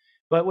take?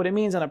 But what it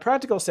means in a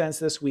practical sense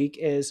this week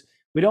is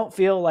we don't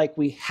feel like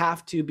we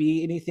have to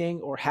be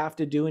anything or have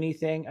to do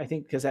anything. I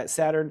think because that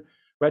Saturn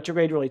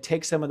retrograde really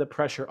takes some of the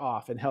pressure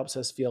off and helps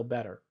us feel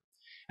better.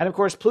 And of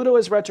course, Pluto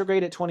is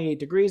retrograde at 28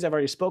 degrees. I've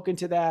already spoken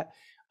to that.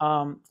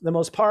 The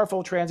most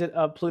powerful transit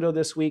of Pluto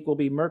this week will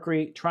be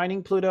Mercury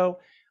trining Pluto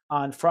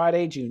on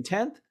Friday, June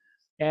 10th.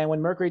 And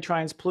when Mercury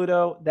trines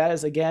Pluto, that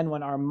is again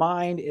when our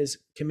mind is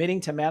committing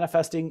to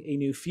manifesting a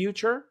new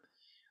future,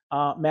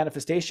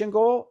 manifestation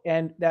goal.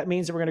 And that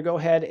means that we're going to go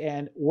ahead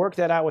and work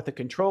that out with a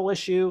control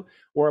issue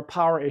or a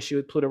power issue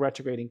with Pluto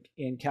retrograding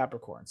in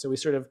Capricorn. So we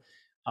sort of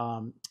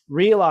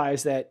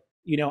realize that,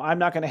 I'm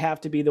not going to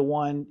have to be the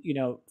one,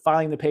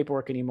 filing the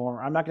paperwork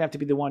anymore. I'm not going to have to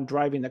be the one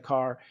driving the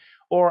car,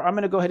 or I'm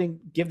going to go ahead and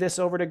give this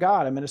over to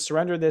God. I'm going to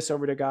surrender this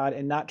over to God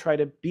and not try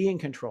to be in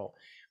control.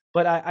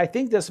 But I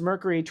think this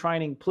Mercury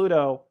trining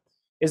Pluto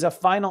is a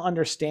final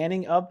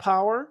understanding of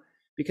power,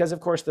 because of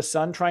course the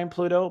sun trine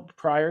Pluto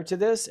prior to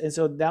this. And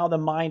so now the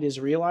mind is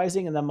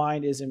realizing, and the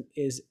mind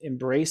is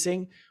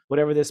embracing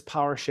whatever this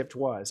power shift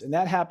was. And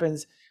that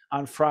happens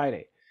on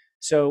Friday.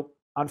 So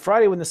on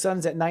Friday, when the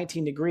sun's at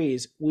 19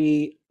 degrees,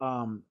 we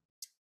are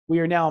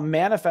now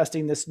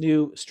manifesting this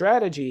new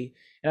strategy.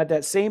 And at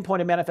that same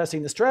point of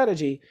manifesting the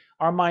strategy,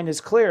 our mind is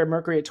clear,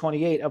 Mercury at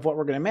 28, of what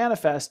we're going to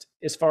manifest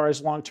as far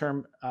as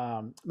long-term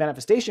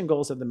manifestation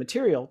goals of the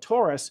material,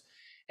 Taurus.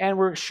 And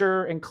we're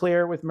sure and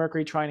clear with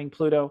Mercury trining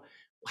Pluto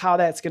how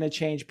that's going to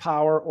change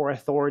power or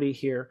authority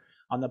here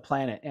on the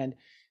planet. And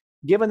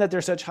given that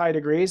there's such high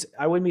degrees,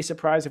 I wouldn't be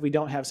surprised if we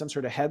don't have some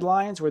sort of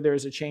headlines where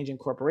there's a change in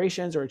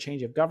corporations or a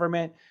change of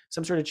government,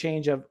 some sort of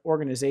change of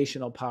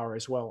organizational power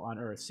as well on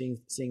Earth,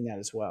 seeing that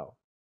as well.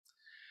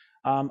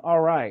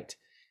 All right.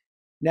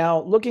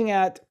 Now, looking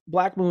at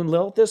Black Moon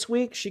Lilith this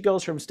week, she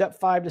goes from step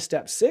 5 to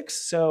step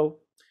 6. So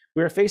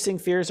we're facing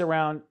fears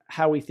around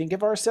how we think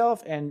of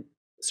ourselves and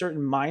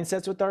certain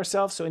mindsets with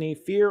ourselves. So any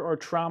fear or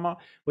trauma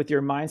with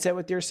your mindset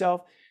with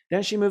yourself.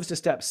 Then she moves to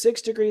step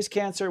 6 degrees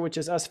Cancer, which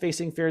is us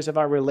facing fears of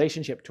our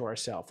relationship to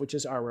ourselves, which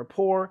is our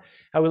rapport,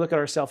 how we look at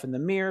ourselves in the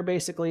mirror,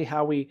 basically,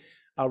 how we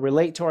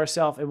relate to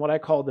ourselves, and what I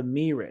call the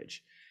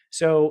me-ridge.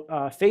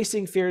 So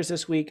facing fears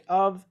this week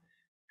of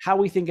how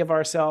we think of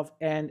ourselves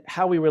and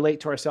how we relate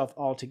to ourselves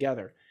all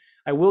together.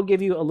 I will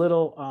give you a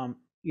little,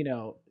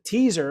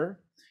 teaser,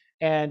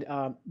 and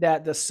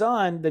that the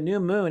sun, the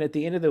new moon at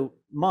the end of the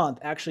month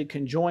actually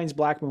conjoins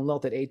Black Moon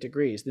Lilith at 8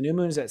 degrees. The new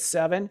moon is at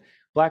 7.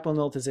 Black moon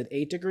Lilith is at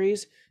 8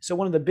 degrees. So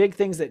one of the big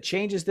things that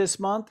changes this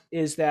month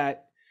is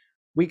that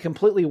we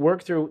completely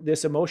work through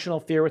this emotional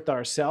fear with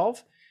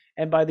ourselves.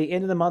 And by the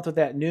end of the month, with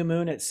that new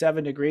moon at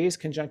 7 degrees,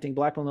 conjuncting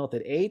Black moon Lilith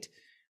at 8,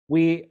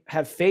 we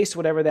have faced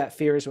whatever that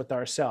fear is with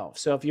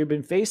ourselves. So if you've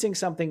been facing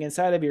something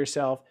inside of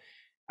yourself,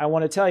 I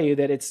want to tell you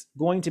that it's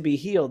going to be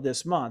healed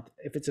this month.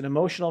 If it's an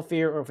emotional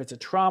fear or if it's a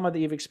trauma that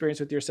you've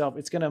experienced with yourself,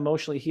 it's going to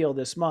emotionally heal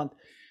this month.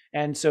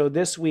 And so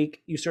this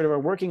week, you sort of are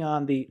working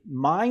on the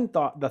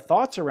the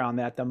thoughts around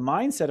that, the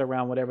mindset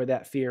around whatever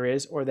that fear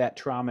is or that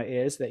trauma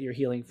is that you're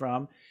healing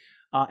from.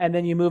 And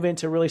then you move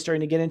into really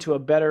starting to get into a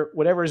better,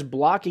 whatever is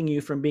blocking you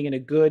from being in a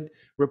good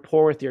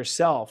rapport with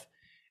yourself,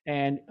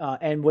 and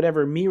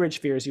whatever mirage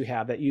fears you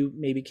have that you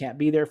maybe can't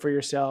be there for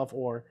yourself,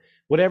 or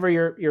whatever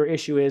your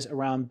issue is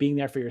around being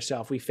there for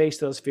yourself. We face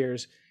those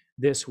fears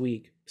this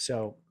week.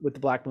 So with the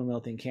Black moon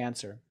Lilith in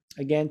Cancer,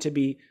 again, to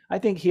be, I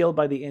think, healed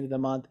by the end of the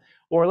month,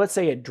 or let's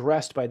say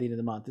addressed by the end of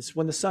the month. It's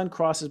when the sun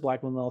crosses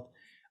Black moon Lilith,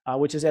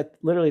 which is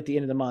literally at the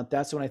end of the month.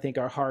 That's when I think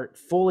our heart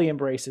fully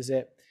embraces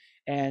it.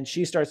 And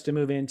she starts to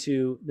move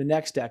into the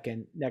next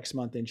decan next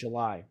month in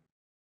July.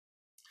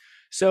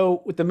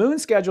 So with the moon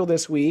schedule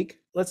this week,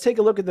 let's take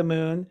a look at the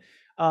moon.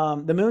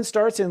 The moon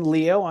starts in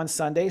Leo on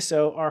Sunday.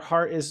 So our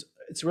heart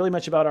it's really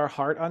much about our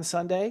heart on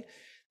Sunday.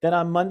 Then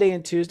on Monday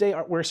and Tuesday,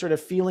 we're sort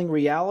of feeling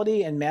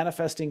reality and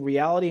manifesting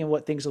reality and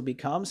what things will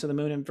become. So the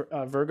moon in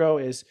Virgo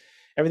is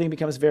everything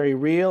becomes very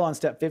real on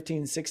step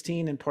 15,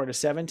 16, and part of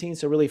 17.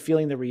 So really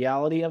feeling the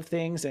reality of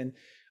things, and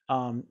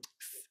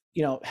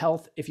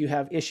health. If you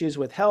have issues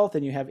with health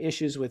and you have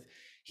issues with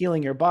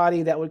healing your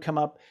body, that would come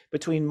up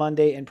between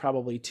Monday and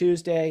probably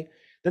Tuesday.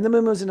 Then the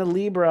moon moves into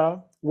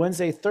Libra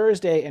Wednesday,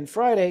 Thursday, and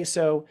Friday.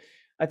 So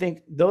I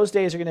think those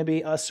days are going to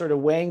be us sort of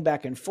weighing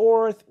back and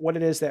forth what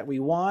it is that we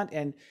want.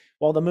 And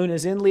while the moon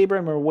is in Libra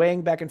and we're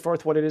weighing back and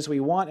forth what it is we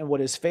want and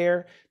what is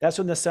fair, that's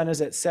when the sun is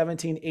at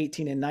 17,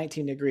 18, and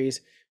 19 degrees,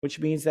 which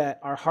means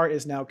that our heart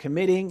is now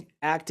committing,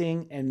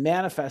 acting, and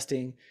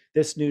manifesting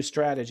this new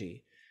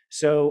strategy.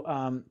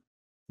 So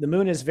the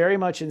moon is very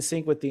much in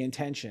sync with the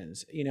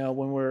intentions.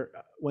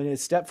 When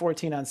it's step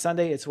 14 on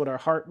Sunday, it's what our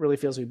heart really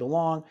feels we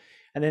belong.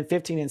 And then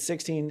 15 and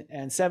 16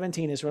 and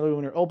 17 is really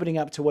when we're opening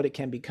up to what it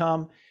can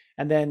become.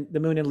 And then the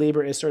moon in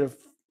Libra is sort of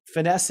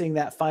finessing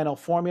that final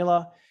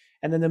formula.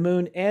 And then the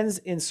moon ends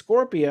in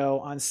Scorpio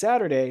on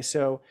Saturday.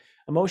 So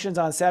emotions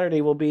on Saturday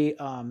will be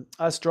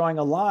us drawing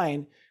a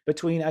line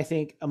between, I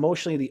think,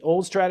 emotionally the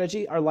old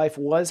strategy. Our life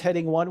was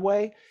heading one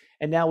way,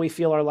 and now we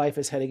feel our life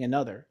is heading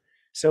another.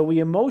 So we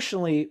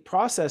emotionally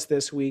process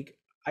this week,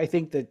 I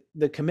think, that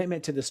the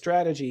commitment to the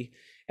strategy,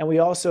 and we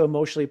also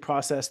emotionally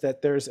process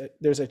that there's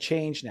a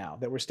change now,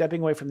 that we're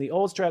stepping away from the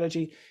old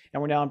strategy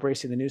and we're now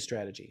embracing the new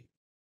strategy.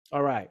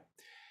 All right.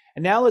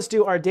 And now let's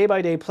do our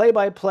day-by-day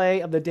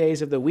play-by-play of the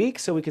days of the week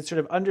so we can sort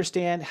of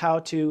understand how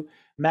to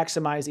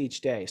maximize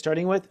each day.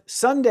 Starting with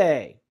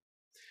Sunday.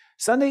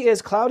 Sunday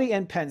is cloudy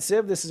and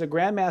pensive. This is a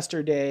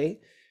Grandmaster day.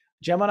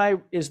 Gemini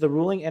is the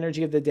ruling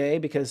energy of the day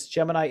because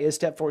Gemini is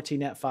step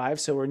 14 at 5.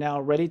 So we're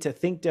now ready to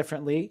think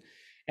differently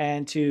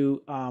and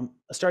to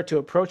start to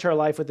approach our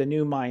life with a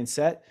new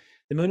mindset.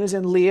 The moon is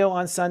in Leo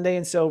on Sunday.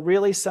 And so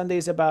really Sunday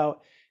is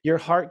about your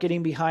heart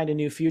getting behind a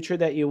new future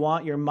that you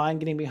want, your mind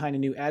getting behind a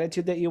new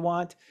attitude that you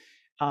want.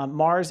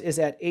 Mars is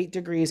at 8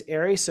 degrees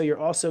Aries. So you're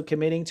also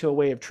committing to a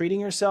way of treating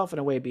yourself and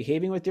a way of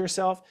behaving with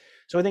yourself.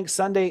 So I think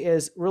Sunday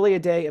is really a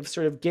day of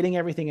sort of getting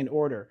everything in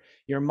order.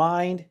 Your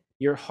mind,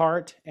 your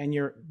heart, and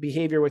your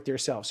behavior with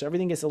yourself. So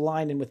everything gets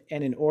aligned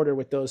and in order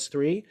with those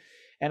three.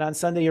 And on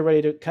Sunday, you're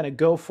ready to kind of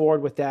go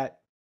forward with that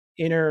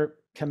inner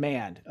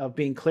command of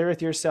being clear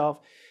with yourself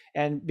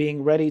and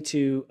being ready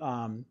to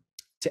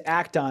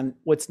act on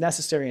what's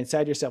necessary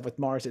inside yourself with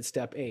Mars at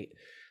step 8.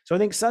 So I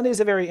think Sunday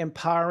is a very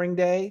empowering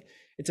day.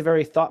 It's a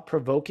very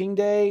thought-provoking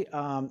day.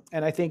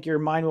 And I think your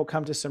mind will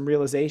come to some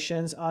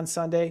realizations on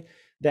Sunday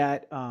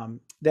that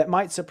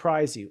might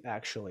surprise you,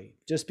 actually,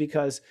 just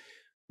because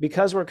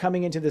we're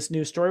coming into this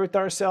new story with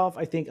ourselves.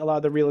 I think a lot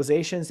of the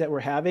realizations that we're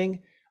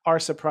having are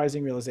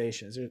surprising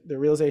realizations. They're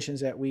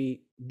realizations that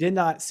we did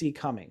not see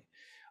coming.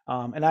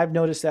 And I've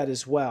noticed that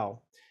as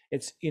well.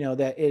 It's,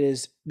 that it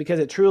is because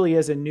it truly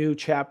is a new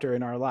chapter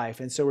in our life.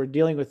 And so we're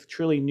dealing with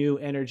truly new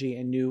energy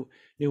and new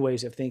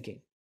ways of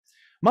thinking.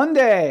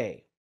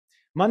 Monday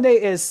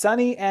is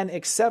sunny and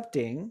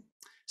accepting.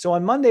 So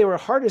on Monday, our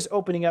heart is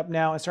opening up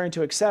now and starting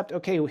to accept,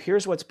 okay, well,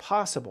 here's what's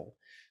possible.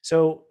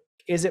 So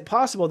is it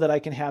possible that I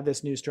can have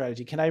this new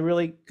strategy? Can I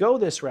really go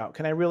this route?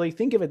 Can I really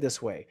think of it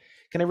this way?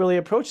 Can I really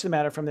approach the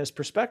matter from this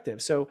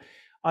perspective? So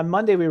on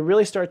Monday, we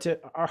really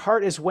our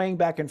heart is weighing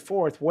back and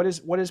forth. What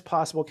is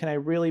possible? Can I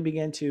really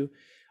begin to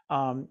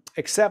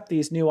accept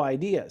these new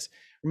ideas?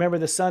 Remember,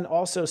 the sun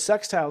also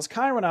sextiles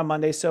Chiron on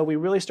Monday. So we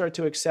really start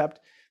to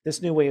accept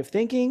this new way of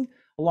thinking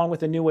along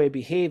with a new way of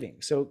behaving.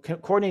 So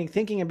coordinating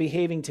thinking and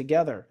behaving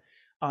together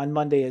on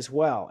Monday as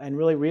well. And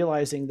really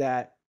realizing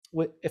that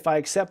if I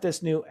accept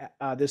this new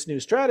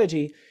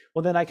strategy,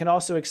 well, then I can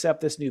also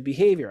accept this new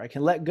behavior. I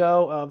can let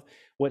go of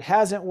what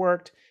hasn't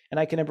worked and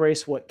I can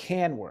embrace what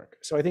can work.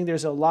 So I think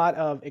there's a lot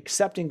of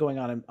accepting going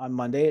on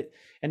Monday.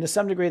 And to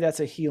some degree, that's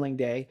a healing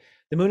day.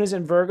 The moon is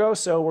in Virgo,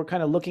 so we're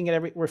kind of looking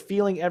at we're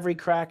feeling every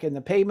crack in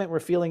the pavement. We're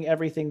feeling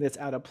everything that's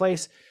out of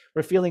place.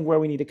 We're feeling where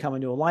we need to come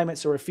into alignment.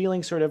 So we're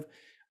feeling sort of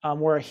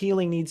where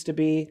healing needs to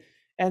be.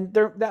 And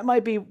that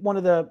might be one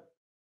of the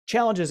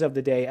challenges of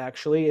the day,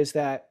 actually, is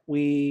that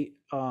we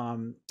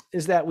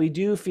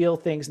do feel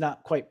things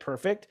not quite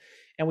perfect.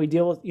 And we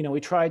deal with, we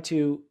try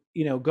to,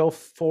 go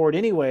forward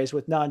anyways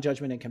with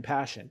non-judgment and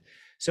compassion.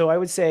 So I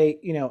would say,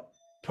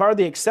 part of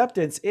the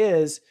acceptance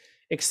is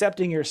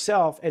accepting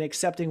yourself and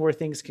accepting where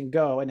things can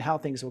go and how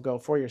things will go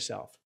for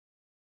yourself.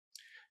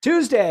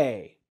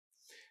 Tuesday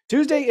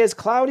is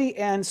cloudy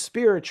and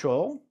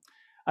spiritual.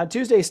 On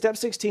Tuesday, step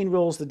 16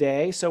 rules the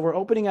day. So we're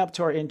opening up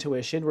to our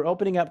intuition. We're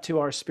opening up to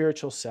our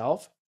spiritual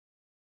self.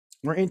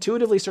 We're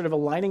intuitively sort of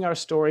aligning our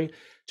story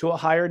to a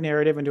higher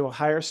narrative and to a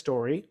higher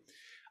story.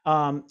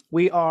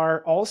 We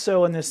are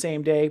also in the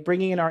same day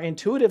bringing in our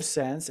intuitive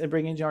sense and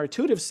bringing in our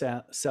intuitive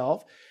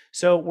self.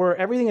 So where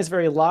everything is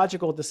very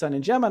logical with the sun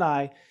in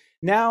Gemini,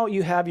 now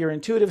you have your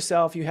intuitive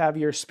self, you have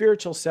your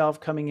spiritual self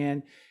coming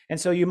in.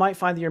 And so you might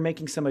find that you're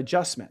making some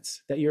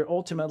adjustments, that you're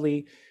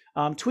ultimately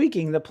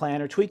tweaking the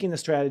plan or tweaking the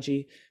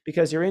strategy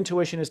because your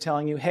intuition is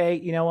telling you, hey,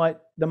 you know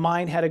what? The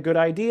mind had a good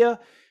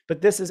idea,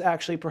 but this is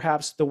actually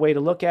perhaps the way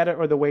to look at it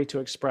or the way to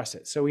express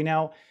it. So we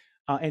now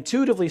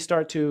intuitively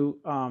start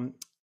to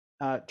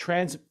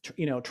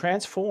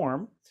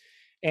transform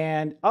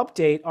and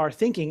update our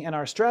thinking and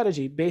our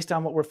strategy based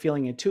on what we're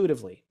feeling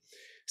intuitively.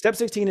 Step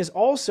 16 is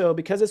also,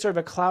 because it's sort of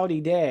a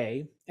cloudy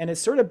day, and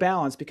it's sort of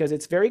balanced because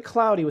it's very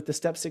cloudy with the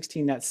step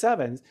 16, that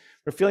 7,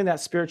 we're feeling that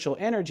spiritual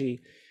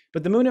energy,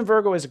 but the moon in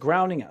Virgo is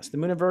grounding us. The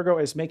moon in Virgo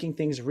is making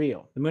things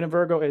real. The moon in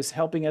Virgo is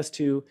helping us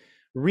to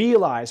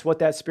realize what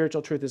that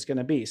spiritual truth is going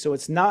to be. So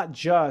it's not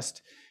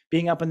just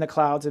being up in the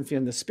clouds and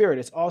feeling the spirit.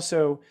 It's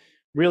also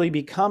really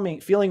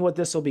feeling what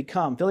this will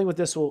become, feeling what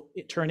this will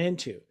turn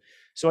into.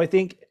 So I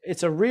think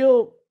it's a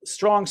real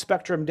strong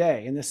spectrum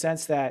day in the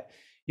sense that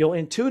you'll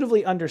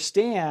intuitively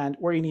understand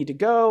where you need to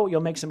go.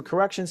 You'll make some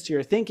corrections to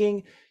your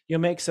thinking. You'll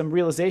make some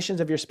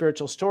realizations of your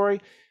spiritual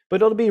story, but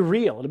it'll be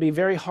real. It'll be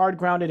very hard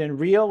grounded and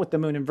real with the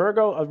moon in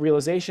Virgo, a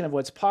realization of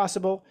what's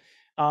possible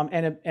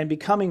and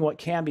becoming what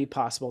can be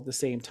possible at the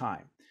same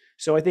time.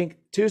 So I think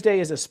Tuesday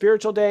is a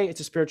spiritual day.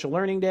 It's a spiritual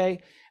learning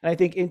day. And I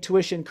think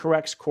intuition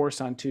corrects course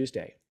on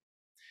Tuesday.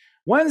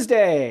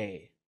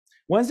 Wednesday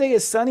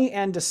is sunny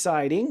and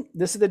deciding.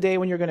 This is the day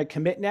when you're going to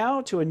commit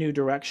now to a new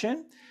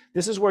direction.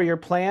 This is where your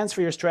plans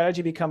for your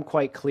strategy become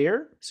quite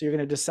clear. So you're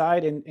going to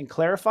decide and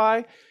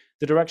clarify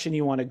the direction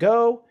you want to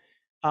go.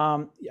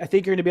 I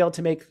think you're going to be able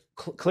to make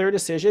clear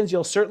decisions.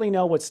 You'll certainly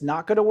know what's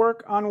not going to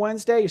work on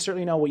Wednesday. You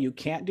certainly know what you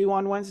can't do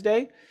on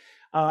Wednesday.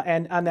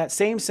 And on that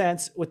same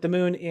sense, with the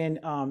moon in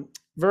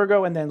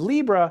Virgo and then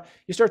Libra,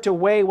 you start to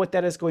weigh what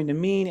that is going to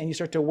mean, and you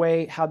start to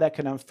weigh how that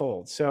can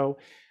unfold. So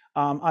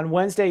on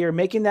Wednesday, you're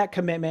making that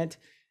commitment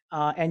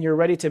and you're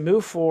ready to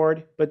move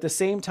forward. But at the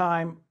same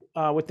time,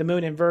 with the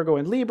moon in Virgo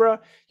and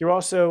Libra, you're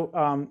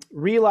also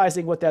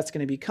realizing what that's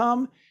going to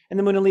become. And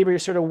the moon in Libra, you're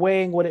sort of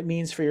weighing what it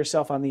means for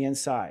yourself on the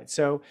inside.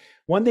 So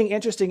one thing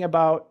interesting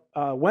about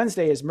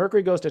Wednesday is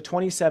Mercury goes to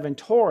 27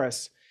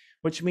 Taurus,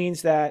 which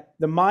means that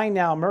the mind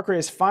now, Mercury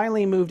has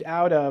finally moved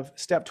out of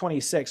step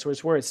 26, which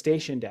is where it's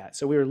stationed at.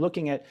 So we were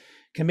looking at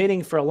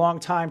committing for a long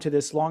time to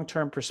this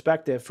long-term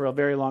perspective for a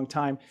very long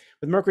time.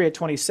 With Mercury at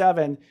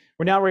 27,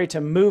 we're now ready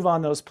to move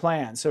on those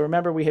plans. So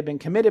remember, we had been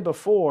committed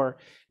before.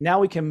 Now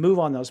we can move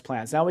on those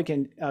plans. Now we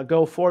can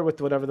go forward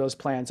with whatever those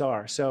plans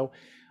are. So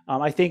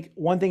I think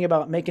one thing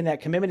about making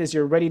that commitment is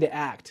you're ready to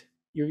act.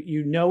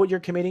 You know what you're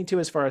committing to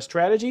as far as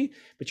strategy,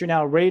 but you're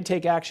now ready to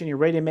take action. You're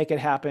ready to make it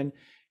happen.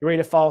 You're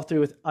ready to follow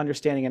through with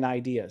understanding and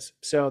ideas.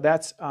 So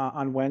that's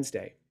on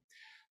Wednesday.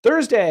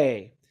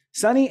 Thursday,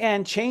 sunny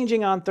and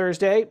changing on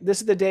Thursday. This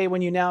is the day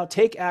when you now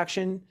take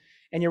action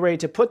and you're ready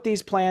to put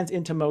these plans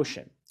into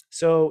motion.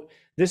 So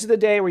this is the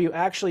day where you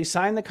actually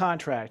sign the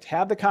contract,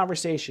 have the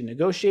conversation,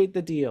 negotiate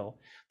the deal.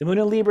 The moon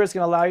in Libra is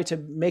going to allow you to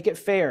make it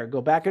fair,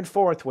 go back and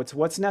forth,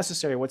 what's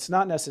necessary, what's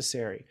not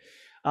necessary.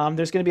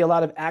 There's going to be a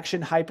lot of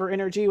action hyper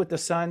energy with the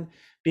sun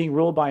being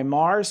ruled by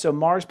Mars. So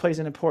Mars plays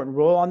an important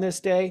role on this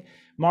day.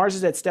 Mars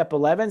is at step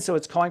 11, so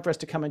it's calling for us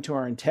to come into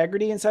our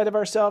integrity inside of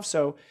ourselves.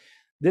 So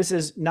this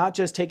is not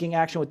just taking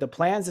action with the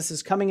plans. This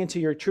is coming into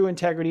your true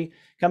integrity,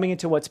 coming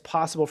into what's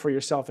possible for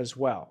yourself as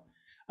well.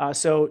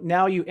 So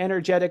now you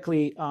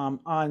energetically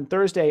on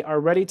Thursday are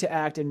ready to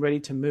act and ready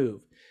to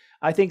move.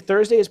 I think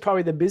Thursday is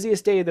probably the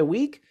busiest day of the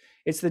week.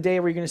 It's the day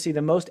where you're going to see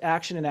the most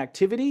action and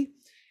activity.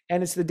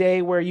 And it's the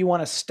day where you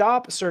want to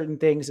stop certain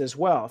things as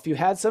well. If you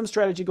had some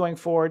strategy going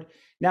forward,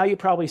 now you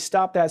probably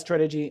stop that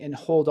strategy and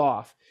hold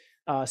off.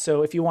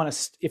 So if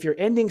you're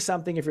ending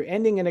something, if you're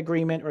ending an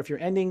agreement, or if you're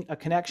ending a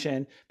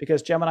connection,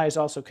 because Gemini is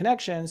also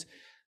connections,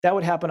 that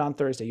would happen on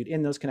Thursday. You'd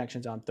end those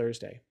connections on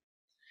Thursday.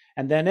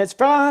 And then it's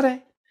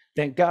Friday.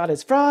 Thank God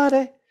it's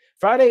Friday.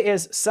 Friday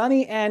is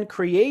sunny and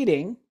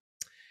creating.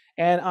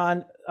 And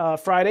on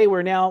Friday,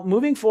 we're now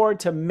moving forward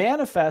to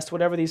manifest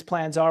whatever these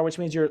plans are, which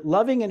means you're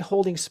loving and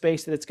holding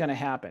space that it's going to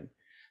happen.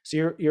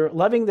 So you're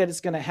loving that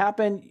it's going to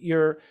happen.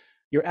 You're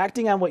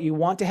acting on what you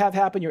want to have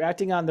happen. You're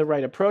acting on the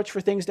right approach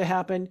for things to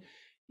happen.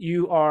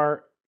 You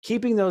are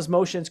keeping those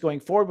motions going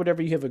forward,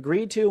 whatever you have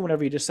agreed to,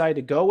 whatever you decide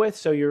to go with.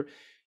 So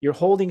you're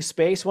holding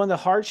space. One of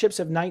the hardships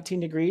of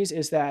 19 degrees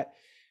is that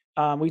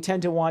we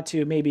tend to want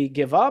to maybe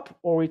give up,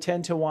 or we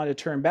tend to want to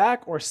turn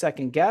back or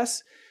second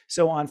guess.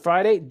 So on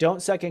Friday,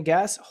 don't second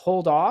guess,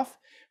 hold off.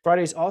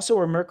 Friday is also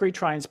where Mercury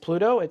trines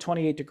Pluto at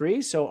 28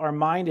 degrees. So our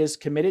mind is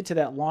committed to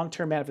that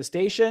long-term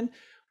manifestation,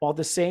 while at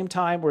the same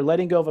time, we're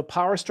letting go of a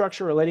power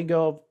structure, we're letting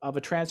go of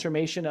a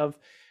transformation of,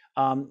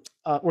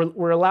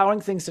 we're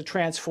allowing things to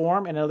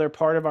transform in another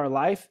part of our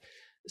life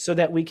so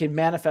that we can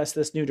manifest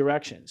this new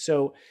direction.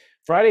 So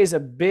Friday is a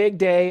big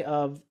day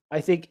of, I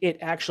think, it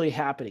actually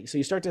happening. So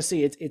you start to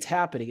see it's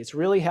happening. It's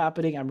really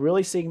happening. I'm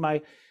really seeing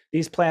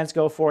these plans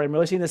go forward. I'm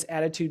really seeing this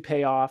attitude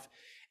pay off.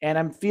 And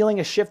I'm feeling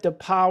a shift of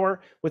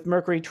power with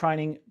Mercury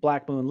trining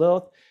Black Moon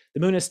Lilith. The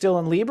moon is still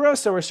in Libra,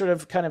 so we're sort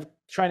of kind of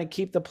trying to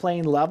keep the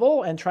plane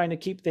level and trying to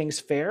keep things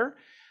fair.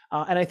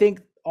 And I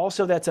think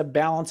also that's a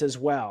balance as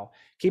well.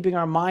 Keeping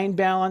our mind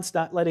balanced,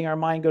 not letting our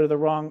mind go to the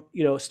wrong,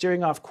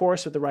 steering off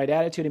course with the right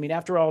attitude. I mean,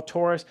 after all,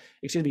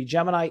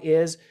 Gemini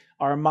is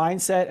our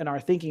mindset and our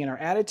thinking and our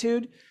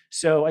attitude.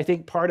 So I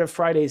think part of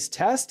Friday's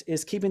test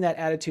is keeping that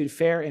attitude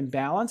fair and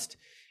balanced.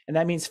 And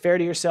that means fair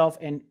to yourself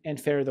and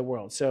fair to the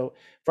world. So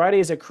Friday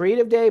is a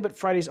creative day, but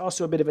Friday is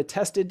also a bit of a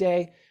tested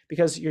day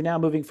because you're now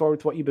moving forward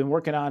with what you've been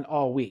working on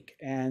all week.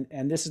 And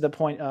this is the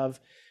point of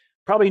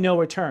probably no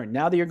return.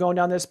 Now that you're going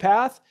down this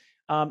path,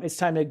 it's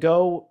time to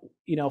go,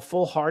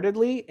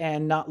 full-heartedly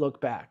and not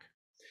look back.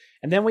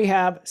 And then we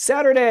have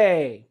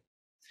Saturday.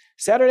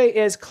 Saturday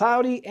is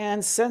cloudy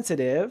and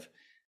sensitive.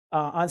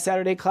 On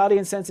Saturday, cloudy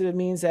and sensitive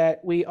means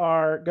that we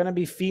are going to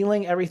be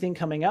feeling everything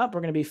coming up.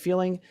 We're going to be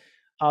feeling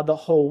the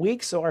whole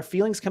week. So our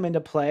feelings come into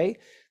play.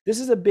 This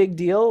is a big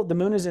deal. The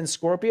moon is in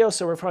Scorpio,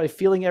 so we're probably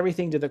feeling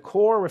everything to the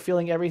core. We're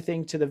feeling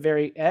everything to the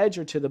very edge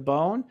or to the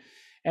bone.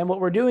 And what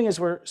we're doing is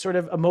we're sort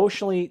of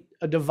emotionally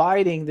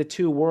dividing the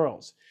two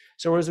worlds.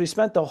 So as we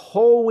spent the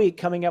whole week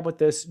coming up with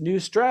this new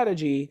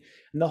strategy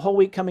and the whole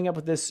week coming up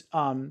with this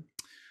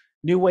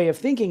new way of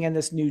thinking and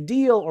this new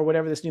deal or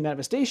whatever this new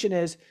manifestation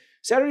is,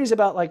 Saturday is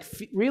about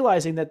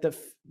realizing that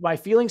my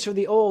feelings for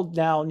the old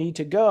now need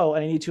to go,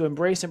 and I need to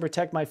embrace and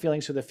protect my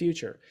feelings for the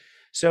future.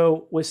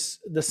 So with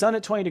the sun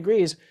at 20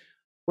 degrees,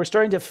 we're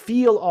starting to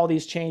feel all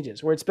these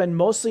changes where it's been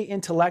mostly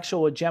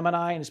intellectual with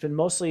Gemini, and it's been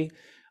mostly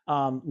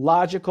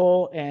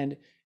logical and,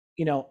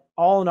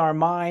 all in our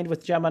mind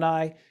with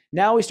Gemini.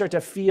 Now we start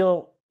to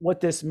feel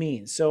what this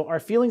means. So our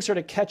feelings sort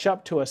of catch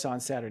up to us on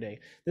Saturday.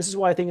 This is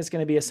why I think it's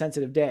going to be a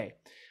sensitive day.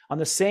 On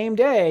the same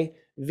day,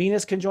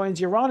 Venus conjoins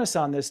Uranus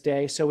on this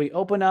day. So we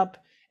open up,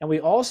 and we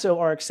also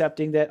are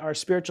accepting that our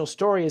spiritual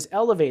story is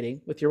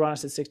elevating with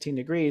Uranus at 16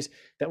 degrees,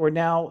 that we're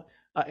now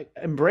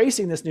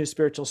embracing this new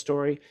spiritual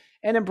story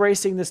and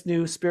embracing this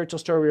new spiritual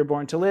story we were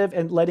born to live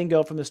and letting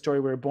go from the story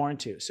we were born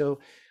to. So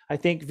I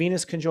think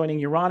Venus conjoining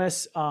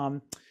Uranus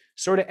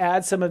sort of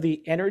adds some of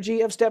the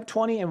energy of step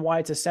 20 and why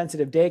it's a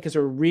sensitive day, because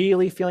we're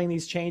really feeling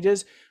these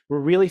changes. We're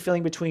really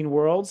feeling between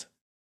worlds,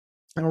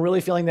 and we're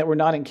really feeling that we're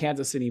not in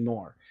Kansas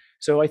anymore.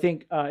 So I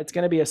think it's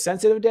going to be a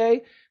sensitive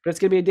day, but it's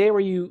going to be a day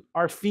where you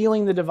are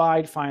feeling the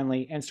divide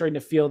finally and starting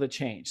to feel the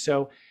change.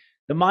 So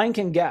the mind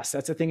can guess.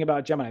 That's the thing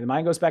about Gemini. The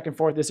mind goes back and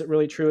forth. Is it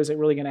really true? Is it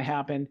really going to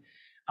happen?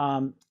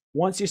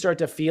 Once you start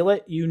to feel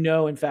it,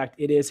 in fact,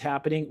 it is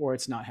happening or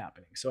it's not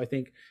happening. So I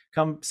think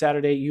come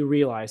Saturday, you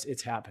realize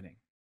it's happening.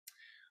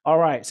 All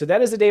right. So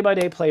that is the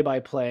day-by-day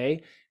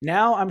play-by-play.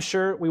 Now I'm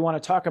sure we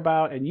want to talk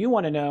about, and you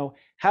want to know,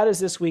 how does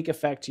this week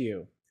affect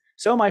you?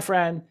 So my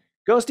friend,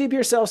 go steep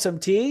yourself some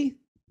tea,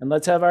 and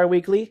let's have our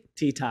weekly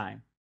tea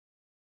time.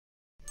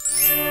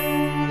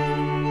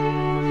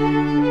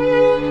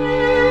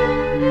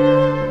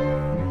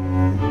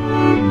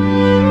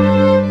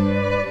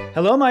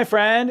 Hello, my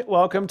friend.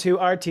 Welcome to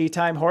our Tea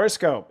Time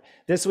Horoscope.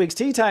 This week's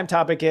Tea Time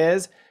topic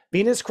is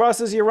Venus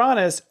crosses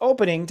Uranus,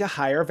 opening to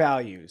higher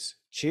values.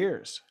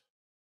 Cheers.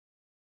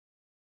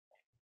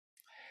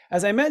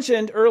 As I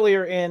mentioned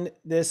earlier in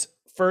this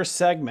first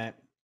segment,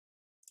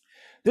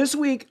 this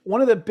week,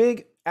 one of the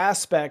big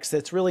aspects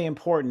that's really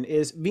important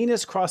is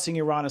Venus crossing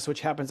Uranus,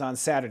 which happens on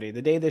Saturday,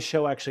 the day this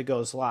show actually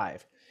goes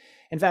live.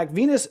 In fact,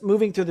 Venus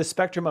moving through the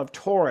spectrum of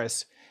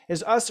Taurus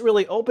is us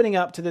really opening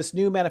up to this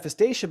new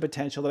manifestation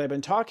potential that I've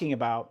been talking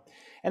about.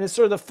 And it's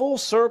sort of the full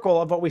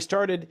circle of what we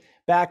started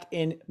back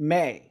in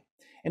May.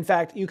 In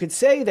fact, you could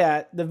say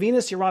that the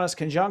Venus-Uranus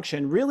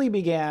conjunction really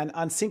began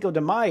on Cinco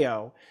de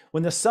Mayo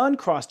when the sun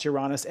crossed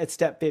Uranus at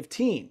step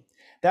 15.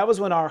 That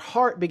was when our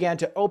heart began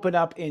to open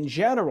up in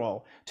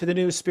general to the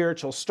new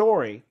spiritual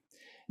story.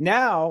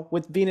 Now,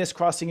 with Venus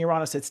crossing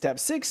Uranus at step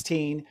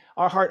 16,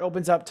 our heart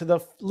opens up to the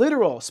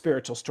literal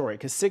spiritual story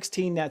because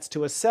 16 nets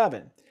to a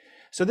 7.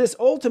 So this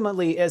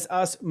ultimately is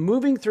us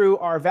moving through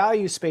our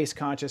value space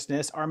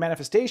consciousness, our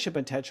manifestation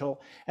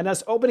potential, and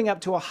us opening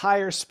up to a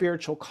higher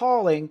spiritual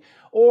calling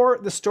or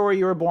the story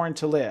you were born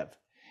to live.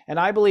 And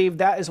I believe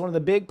that is one of the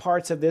big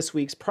parts of this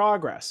week's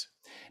progress.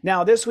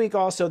 Now, this week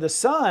also, the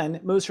sun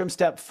moves from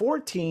step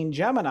 14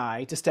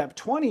 Gemini to step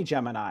 20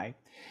 Gemini.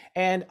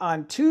 And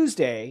on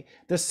Tuesday,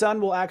 the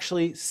sun will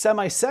actually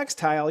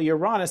semi-sextile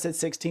Uranus at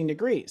 16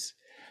 degrees.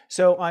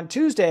 So on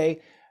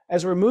Tuesday,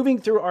 as we're moving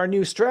through our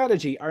new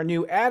strategy, our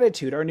new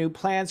attitude, our new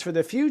plans for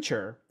the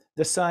future,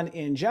 the sun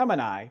in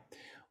Gemini,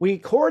 we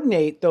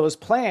coordinate those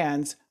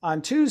plans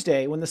on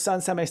Tuesday when the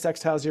sun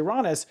semi-sextiles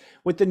Uranus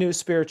with the new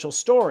spiritual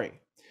story.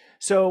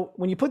 So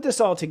when you put this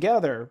all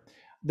together,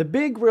 the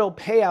big real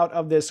payout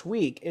of this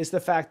week is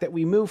the fact that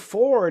we move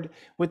forward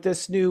with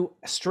this new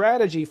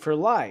strategy for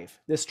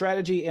life, this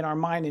strategy in our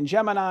mind in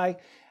Gemini,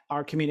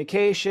 our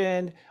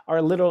communication,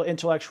 our little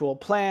intellectual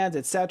plans,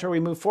 etc. We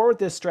move forward with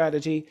this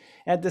strategy.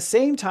 At the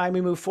same time,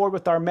 we move forward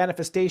with our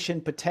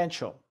manifestation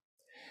potential.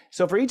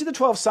 So for each of the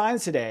 12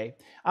 signs today,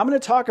 I'm going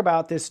to talk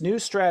about this new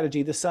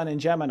strategy, the sun in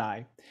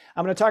Gemini.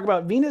 I'm going to talk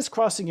about Venus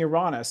crossing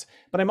Uranus,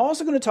 but I'm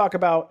also going to talk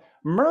about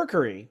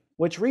Mercury,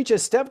 which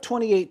reaches step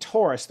 28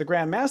 Taurus, the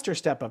Grand Master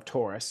step of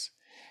Taurus,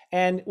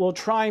 and will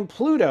trine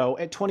Pluto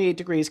at 28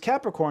 degrees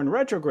Capricorn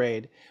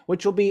retrograde,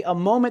 which will be a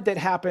moment that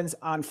happens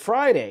on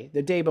Friday,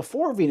 the day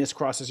before Venus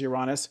crosses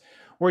Uranus,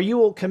 where you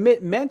will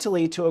commit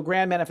mentally to a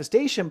grand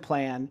manifestation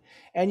plan,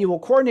 and you will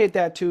coordinate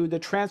that to the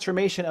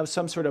transformation of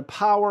some sort of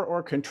power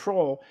or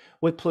control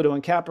with Pluto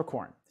and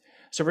Capricorn.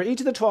 So for each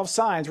of the 12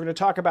 signs, we're going to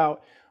talk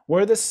about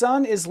where the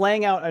sun is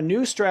laying out a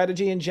new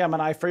strategy in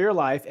Gemini for your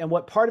life and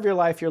what part of your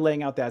life you're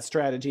laying out that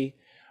strategy.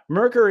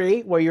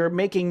 Mercury, where you're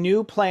making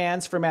new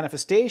plans for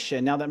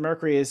manifestation now that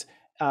Mercury is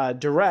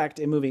direct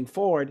and moving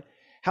forward.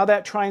 How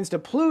that trines to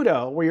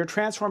Pluto, where you're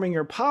transforming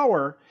your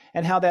power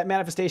and how that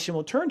manifestation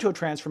will turn to a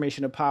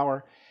transformation of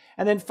power.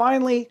 And then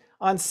finally,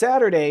 on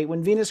Saturday,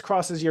 when Venus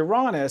crosses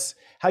Uranus,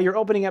 how you're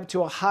opening up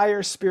to a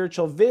higher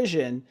spiritual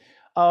vision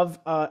of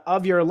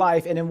your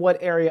life and in what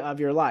area of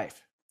your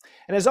life.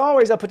 And as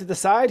always, I'll put to the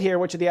side here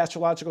which of the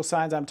astrological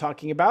signs I'm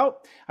talking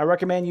about. I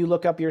recommend you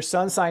look up your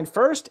sun sign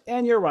first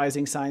and your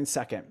rising sign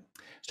second.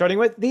 Starting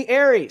with the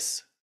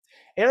Aries.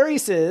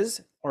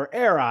 Arieses, or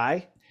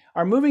Aries,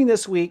 are moving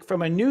this week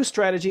from a new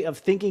strategy of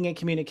thinking and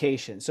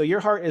communication. So your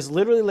heart is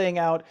literally laying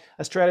out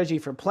a strategy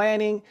for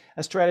planning,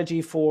 a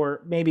strategy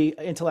for maybe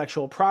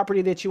intellectual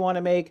property that you want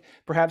to make.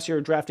 Perhaps you're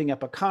drafting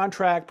up a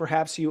contract.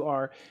 Perhaps you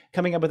are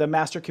coming up with a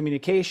master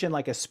communication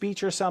like a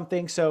speech or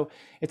something. So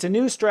it's a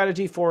new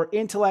strategy for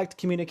intellect,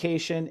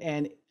 communication,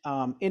 and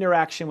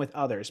interaction with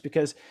others,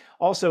 because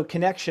also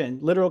connection,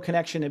 literal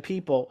connection to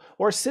people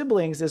or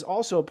siblings is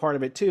also a part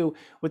of it too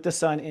with the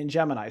sun in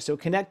Gemini. So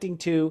connecting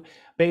to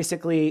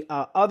basically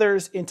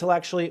others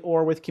intellectually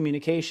or with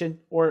communication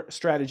or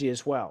strategy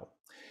as well.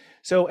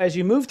 So as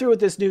you move through with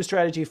this new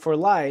strategy for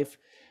life,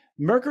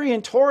 Mercury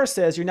in Taurus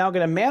says you're now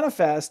going to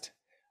manifest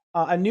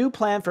a new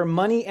plan for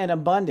money and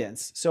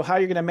abundance. So how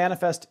you're going to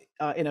manifest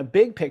in a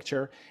big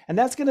picture, and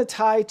that's going to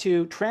tie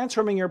to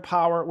transforming your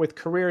power with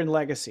career and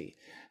legacy.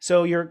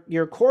 So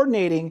you're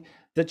coordinating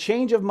the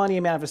change of money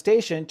and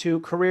manifestation to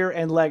career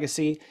and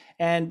legacy,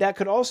 and that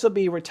could also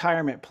be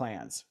retirement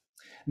plans.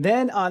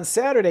 Then on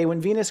Saturday,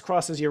 when Venus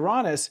crosses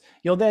Uranus,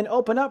 you'll then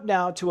open up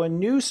now to a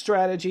new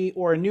strategy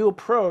or a new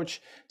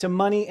approach to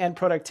money and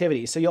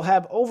productivity. So you'll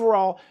have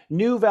overall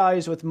new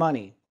values with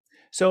money.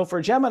 So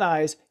for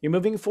Geminis, you're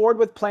moving forward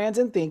with plans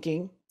and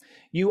thinking.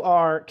 You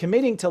are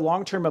committing to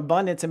long-term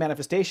abundance and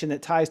manifestation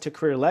that ties to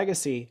career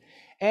legacy,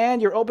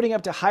 and you're opening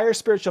up to higher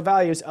spiritual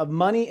values of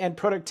money and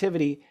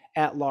productivity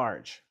at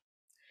large.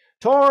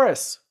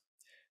 Taurus.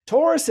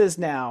 Tauruses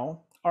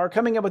now are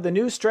coming up with a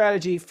new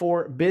strategy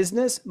for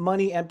business,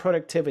 money, and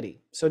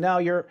productivity. So now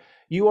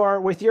you are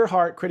with your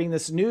heart creating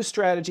this new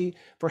strategy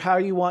for how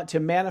you want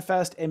to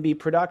manifest and be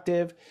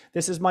productive.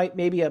 This is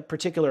maybe a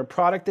particular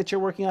product that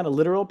you're working on, a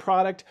literal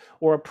product,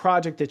 or a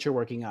project that you're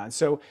working on.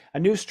 So a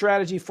new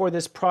strategy for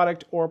this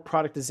product or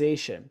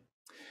productization.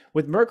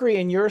 With Mercury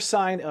in your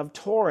sign of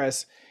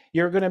Taurus,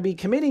 you're going to be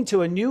committing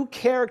to a new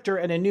character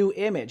and a new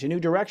image, a new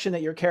direction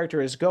that your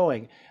character is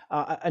going,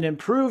 an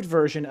improved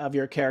version of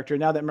your character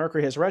now that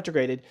Mercury has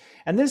retrograded.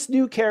 And this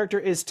new character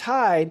is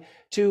tied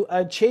to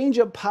a change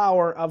of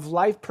power of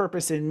life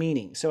purpose and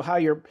meaning. So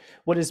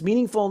what is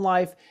meaningful in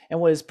life and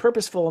what is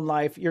purposeful in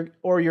life,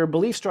 your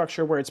belief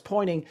structure where it's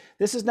pointing,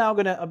 this is now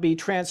going to be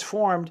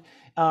transformed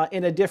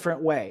in a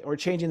different way or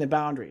changing the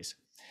boundaries.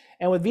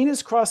 And with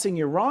Venus crossing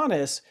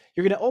Uranus,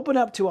 you're going to open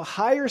up to a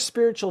higher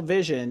spiritual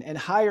vision and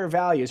higher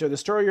values, or the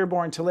story you're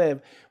born to live,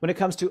 when it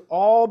comes to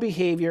all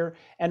behavior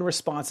and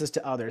responses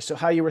to others. So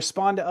how you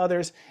respond to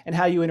others and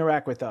how you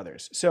interact with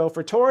others. So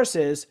for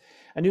Tauruses,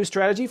 a new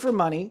strategy for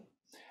money,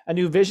 a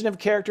new vision of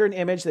character and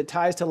image that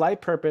ties to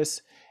life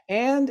purpose,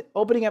 and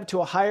opening up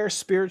to a higher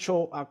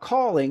spiritual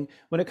calling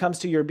when it comes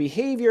to your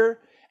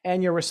behavior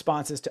and your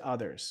responses to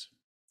others.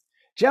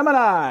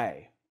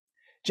 Gemini.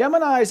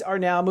 Geminis are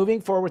now moving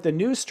forward with a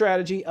new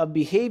strategy of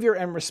behavior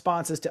and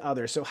responses to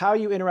others. So how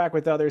you interact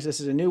with others, this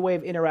is a new way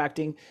of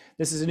interacting.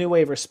 This is a new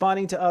way of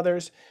responding to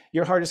others.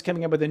 Your heart is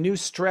coming up with a new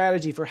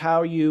strategy for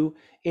how you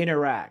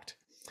interact.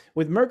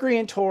 with Mercury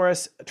in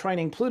Taurus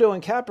trining Pluto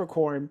in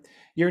Capricorn,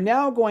 you're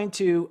now going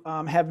to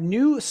have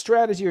new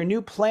strategy or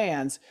new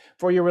plans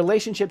for your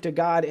relationship to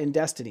God and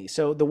destiny.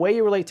 So the way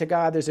you relate to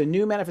God, there's a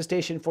new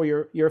manifestation for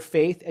your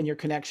faith and your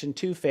connection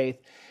to faith.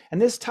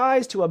 And this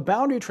ties to a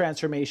boundary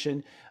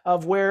transformation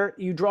of where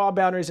you draw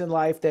boundaries in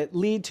life that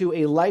lead to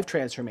a life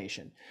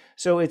transformation.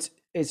 So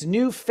it's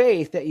new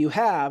faith that you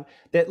have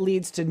that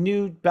leads to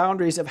new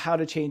boundaries of how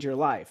to change your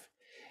life.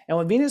 And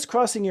with Venus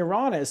crossing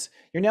Uranus,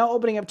 you're now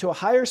opening up to a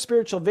higher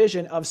spiritual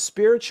vision of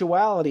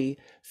spirituality,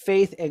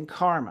 faith, and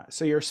karma.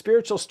 So your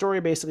spiritual story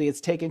basically is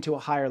taken to a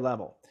higher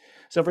level.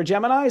 So for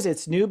Geminis,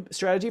 it's new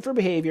strategy for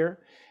behavior,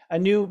 a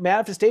new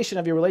manifestation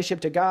of your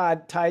relationship to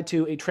God tied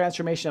to a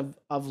transformation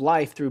of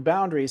life through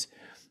boundaries,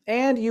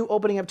 and you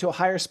opening up to a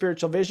higher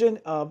spiritual vision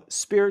of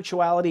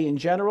spirituality in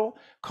general,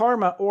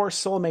 karma, or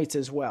soulmates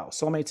as well.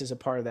 Soulmates is a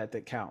part of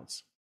that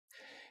counts.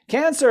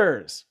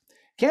 Cancers.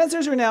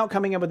 Cancers are now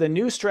coming up with a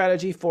new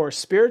strategy for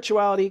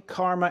spirituality,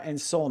 karma, and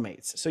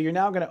soulmates. So you're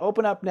now going to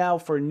open up now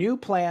for new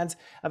plans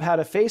of how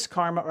to face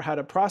karma or how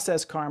to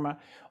process karma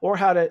or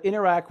how to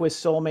interact with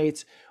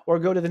soulmates or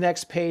go to the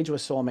next page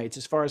with soulmates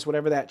as far as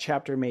whatever that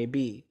chapter may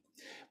be.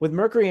 With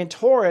Mercury in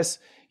Taurus,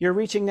 you're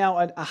reaching now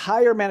a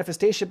higher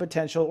manifestation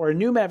potential or a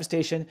new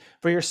manifestation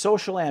for your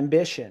social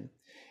ambition.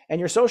 And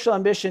your social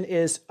ambition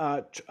is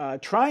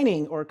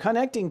trining or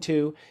connecting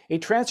to a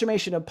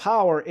transformation of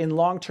power in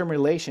long-term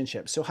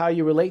relationships. So how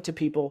you relate to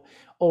people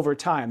over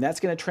time.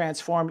 That's going to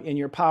transform in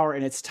your power,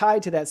 and it's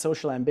tied to that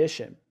social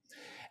ambition.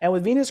 And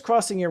with Venus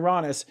crossing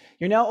Uranus,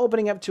 you're now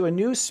opening up to a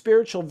new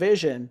spiritual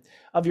vision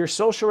of your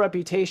social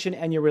reputation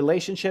and your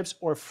relationships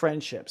or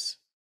friendships.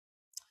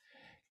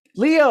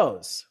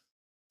 Leos.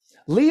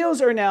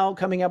 Leos are now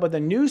coming up with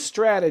a new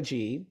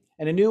strategy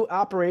and a new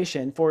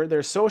operation for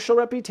their social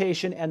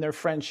reputation and their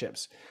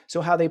friendships.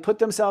 So how they put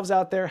themselves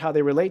out there, how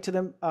they relate to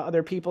them,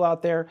 other people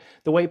out there,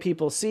 the way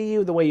people see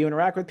you, the way you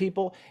interact with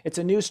people. It's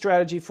a new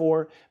strategy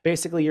for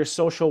basically your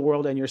social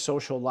world and your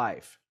social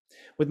life.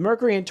 With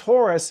Mercury in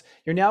Taurus,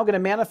 you're now going to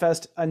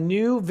manifest a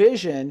new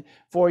vision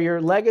for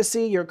your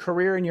legacy, your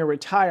career, and your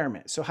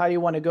retirement. So how you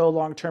want to go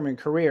long-term in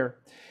career.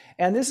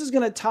 And this is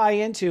going to tie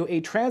into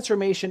a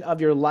transformation of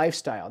your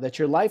lifestyle, that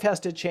your life has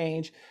to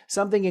change,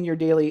 something in your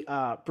daily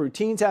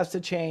routines has to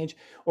change,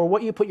 or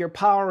what you put your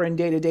power in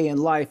day-to-day in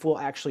life will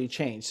actually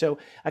change. So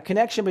a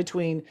connection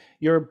between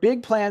your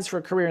big plans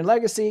for career and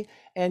legacy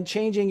and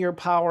changing your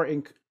power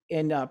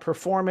in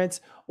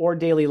performance or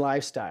daily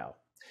lifestyle.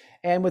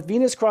 And with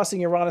Venus crossing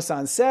Uranus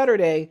on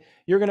Saturday,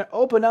 you're going to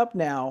open up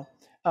now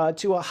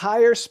to a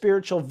higher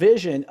spiritual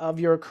vision of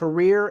your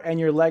career and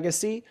your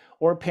legacy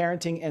or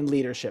parenting and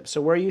leadership.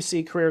 So where you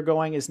see career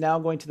going is now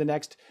going to the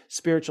next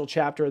spiritual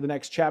chapter or the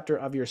next chapter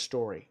of your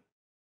story.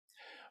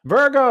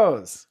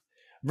 Virgos.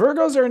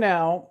 Virgos are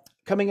now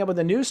coming up with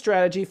a new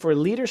strategy for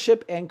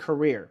leadership and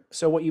career.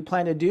 So what you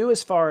plan to do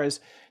as far as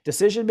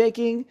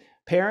decision-making,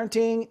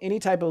 parenting, any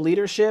type of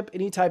leadership,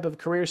 any type of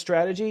career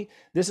strategy,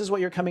 this is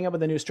what you're coming up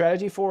with a new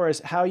strategy for,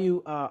 is how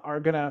you are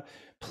going to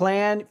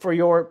plan for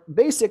your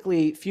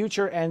basically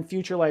future and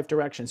future life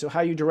direction. So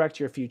how you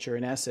direct your future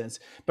in essence.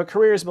 But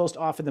career is most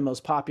often the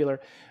most popular,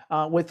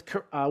 with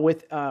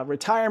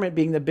retirement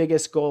being the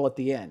biggest goal at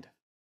the end.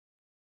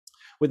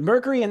 With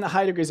Mercury in the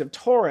high degrees of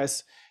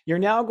Taurus, you're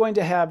now going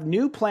to have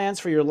new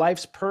plans for your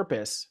life's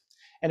purpose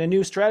and a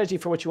new strategy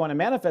for what you want to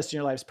manifest in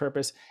your life's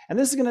purpose. And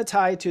this is going to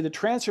tie to the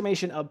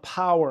transformation of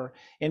power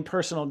in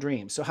personal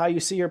dreams. So how you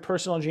see your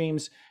personal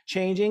dreams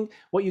changing,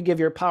 what you give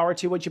your power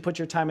to, what you put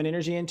your time and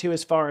energy into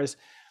as far as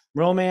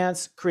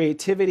romance,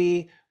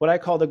 creativity, what I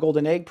call the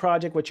golden egg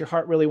project, what your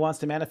heart really wants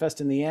to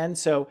manifest in the end.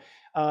 So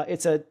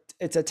it's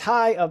a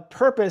tie of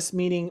purpose,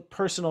 meaning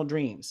personal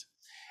dreams.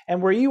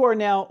 And where you are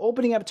now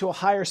opening up to a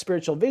higher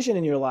spiritual vision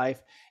in your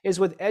life is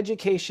with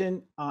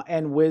education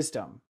and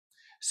wisdom.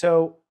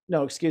 So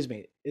no, excuse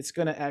me. It's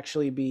going to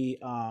actually be,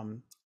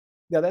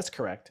 yeah, that's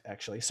correct.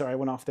 Actually, sorry, I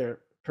went off there.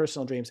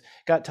 Personal dreams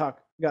got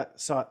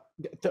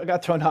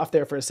thrown off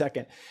there for a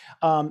second.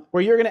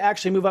 Where you're going to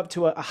actually move up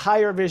to a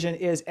higher vision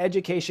is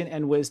education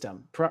and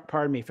wisdom.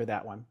 Pardon me for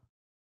that one.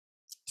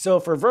 So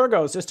for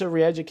Virgos, just to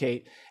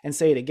re-educate and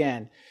say it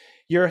again,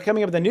 you're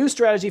coming up with a new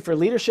strategy for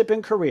leadership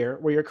and career,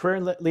 where your career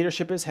and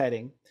leadership is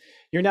heading.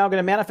 You're now going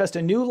to manifest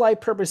a new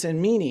life purpose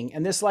and meaning.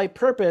 And this life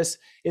purpose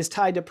is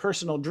tied to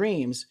personal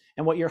dreams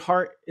and what your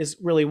heart is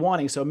really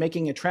wanting. So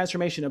making a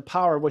transformation of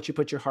power of what you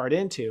put your heart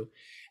into.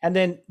 And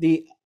then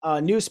the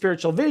new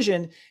spiritual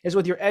vision is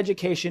with your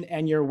education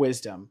and your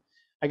wisdom.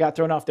 I got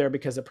thrown off there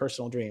because of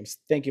personal dreams.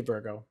 Thank you,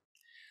 Virgo.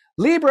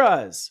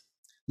 Libras.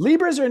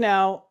 Libras are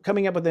now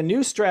coming up with a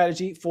new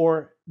strategy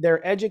for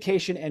their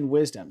education and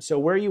wisdom. So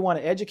where you want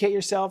to educate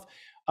yourself,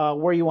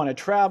 where you want to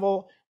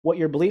travel, what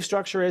your belief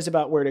structure is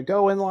about where to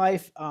go in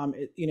life,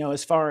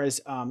 as far as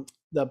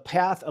the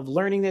path of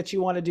learning that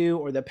you want to do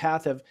or the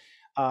path of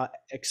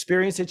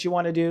experience that you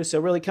want to do. So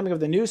really coming up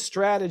with a new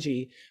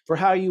strategy for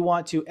how you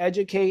want to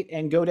educate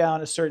and go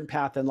down a certain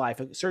path in life,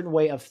 a certain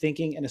way of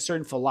thinking and a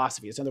certain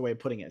philosophy is another way of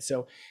putting it.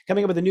 So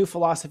coming up with a new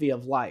philosophy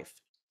of life.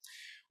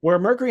 Where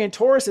Mercury in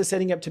Taurus is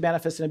setting up to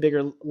manifest in a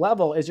bigger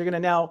level is you're going to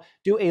now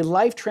do a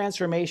life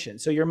transformation.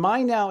 So your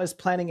mind now is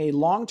planning a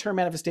long-term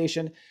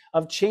manifestation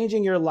of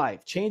changing your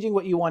life, changing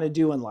what you want to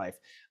do in life,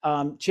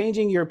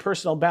 changing your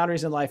personal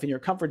boundaries in life and your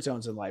comfort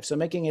zones in life. So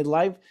making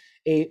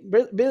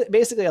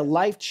basically a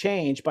life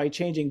change by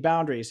changing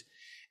boundaries.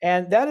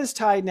 And that is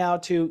tied now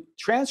to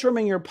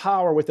transforming your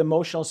power with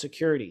emotional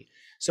security.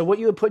 So what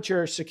you would put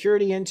your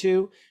security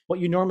into,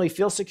 what you normally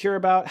feel secure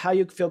about, how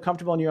you feel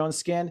comfortable in your own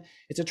skin,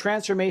 it's a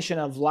transformation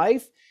of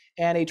life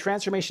and a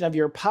transformation of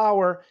your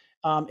power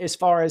as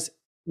far as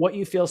what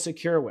you feel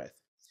secure with.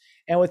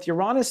 And with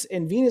Uranus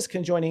and Venus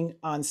conjoining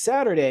on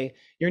Saturday,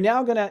 you're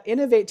now going to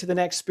innovate to the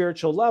next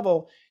spiritual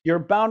level, your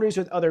boundaries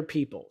with other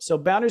people. So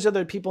boundaries with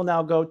other people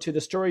now go to the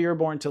story you're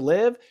born to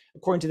live,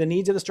 according to the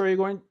needs of the story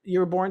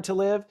you're born to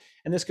live.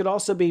 And this could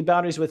also be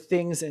boundaries with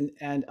things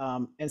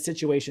and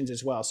situations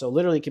as well. So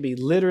literally it could be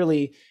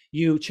literally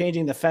you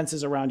changing the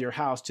fences around your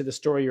house to the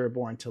story you were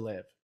born to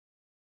live.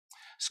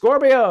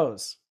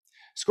 Scorpios.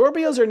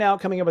 Scorpios are now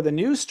coming up with a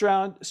new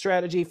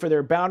strategy for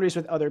their boundaries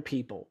with other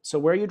people. So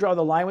where you draw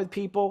the line with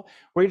people,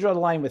 where you draw the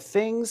line with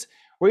things,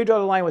 where you draw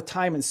the line with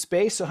time and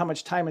space. So how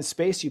much time and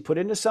space you put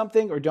into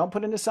something or don't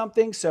put into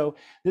something. So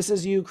this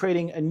is you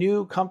creating a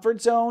new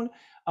comfort zone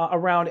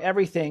around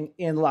everything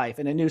in life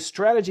and a new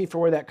strategy for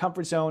where that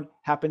comfort zone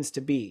happens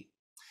to be.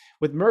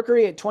 With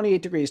Mercury at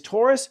 28 degrees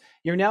Taurus,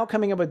 you're now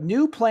coming up with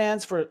new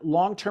plans for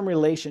long-term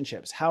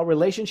relationships, how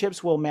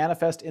relationships will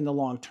manifest in the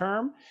long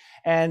term,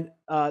 and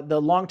the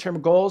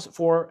long-term goals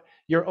for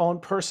your own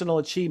personal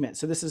achievement.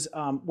 So this is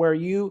where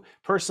you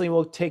personally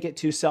will take it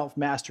to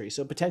self-mastery.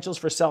 So potentials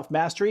for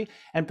self-mastery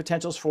and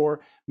potentials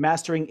for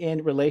mastering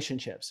in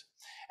relationships.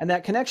 And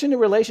that connection to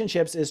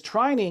relationships is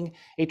trining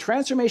a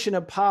transformation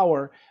of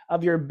power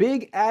of your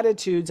big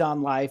attitudes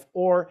on life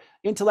or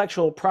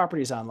intellectual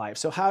properties on life.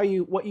 So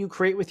what you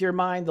create with your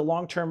mind, the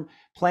long-term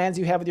plans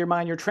you have with your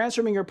mind, you're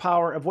transforming your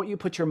power of what you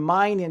put your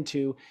mind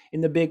into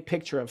in the big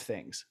picture of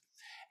things.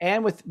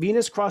 And with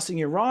Venus crossing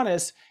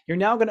Uranus, you're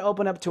now going to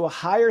open up to a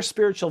higher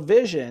spiritual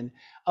vision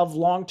of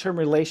long-term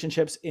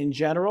relationships in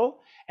general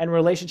and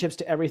relationships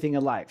to everything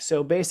in life.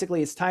 So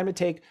basically, it's time to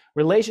take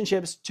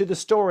relationships to the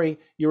story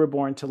you were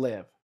born to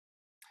live.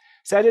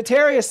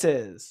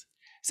 Sagittariuses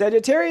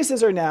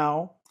are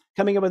now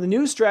coming up with a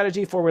new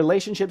strategy for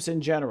relationships in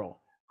general.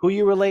 Who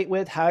you relate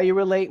with, how you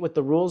relate, what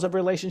the rules of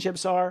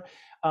relationships are,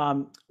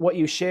 what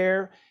you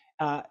share,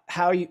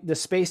 the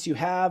space you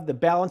have, the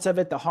balance of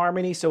it, the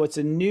harmony. So it's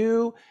a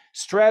new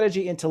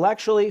strategy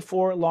intellectually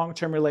for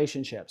long-term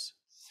relationships.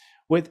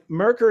 With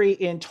Mercury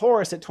in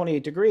Taurus at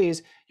 28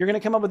 degrees, you're going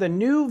to come up with a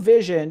new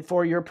vision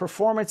for your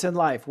performance in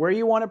life, where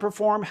you want to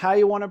perform, how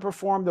you want to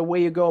perform, the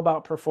way you go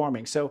about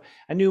performing. So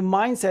a new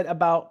mindset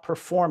about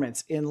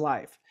performance in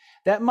life.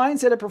 That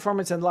mindset of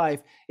performance in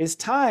life is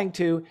tying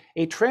to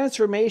a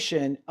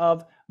transformation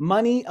of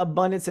money,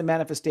 abundance, and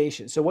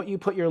manifestation. So what you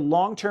put your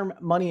long-term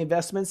money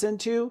investments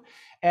into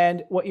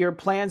and what your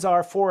plans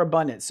are for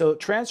abundance. So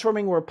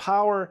transforming where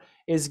power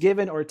is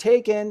given or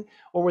taken,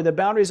 or where the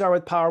boundaries are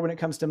with power when it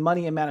comes to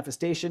money and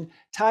manifestation,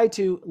 tied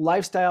to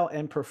lifestyle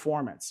and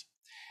performance.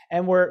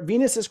 And where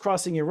Venus is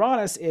crossing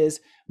Uranus is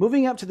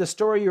moving up to the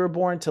story you were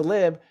born to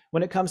live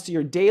when it comes to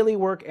your daily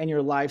work and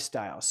your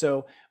lifestyle.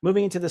 So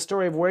moving into the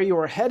story of where you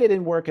are headed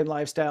in work and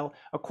lifestyle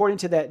according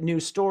to that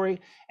new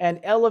story, and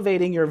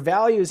elevating your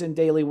values in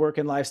daily work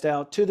and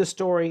lifestyle to the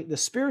story, the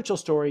spiritual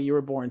story you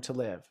were born to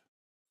live.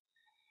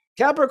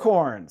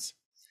 Capricorns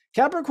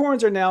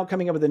are now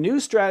coming up with a new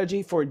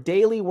strategy for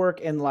daily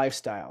work and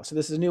lifestyle. So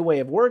this is a new way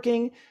of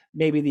working,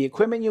 maybe the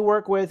equipment you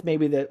work with,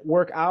 maybe the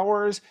work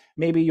hours,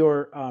 maybe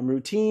your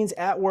routines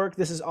at work.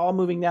 This is all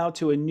moving now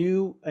to a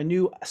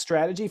new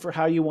strategy for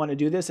how you want to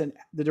do this and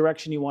the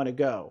direction you want to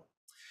go.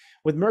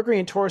 With Mercury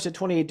in Taurus at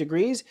 28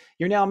 degrees,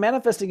 you're now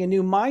manifesting a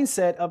new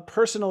mindset of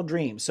personal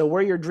dreams. So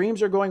where your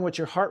dreams are going, what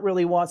your heart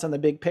really wants on the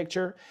big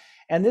picture.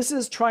 And this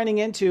is trining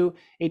into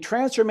a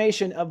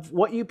transformation of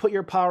what you put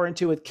your power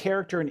into with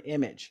character and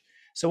image.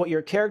 So what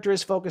your character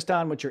is focused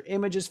on, what your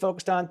image is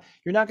focused on,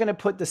 you're not going to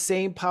put the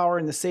same power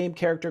and the same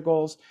character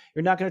goals.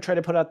 You're not going to try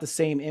to put out the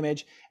same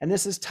image. And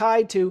this is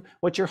tied to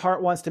what your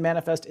heart wants to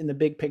manifest in the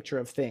big picture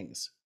of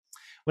things.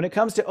 When it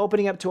comes to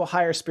opening up to a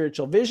higher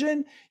spiritual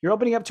vision, you're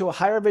opening up to a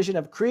higher vision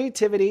of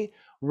creativity,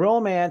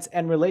 romance,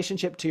 and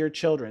relationship to your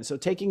children. So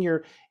taking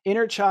your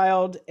inner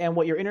child and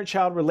what your inner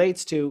child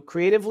relates to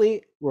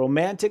creatively,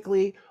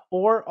 romantically,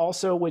 or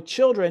also with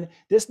children,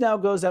 this now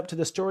goes up to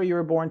the story you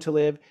were born to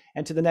live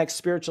and to the next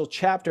spiritual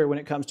chapter when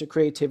it comes to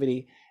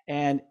creativity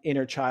and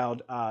inner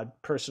child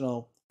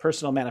personal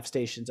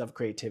manifestations of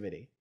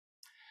creativity.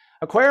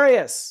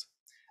 Aquariuses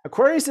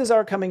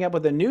are coming up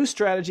with a new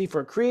strategy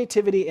for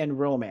creativity and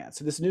romance.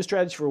 So this new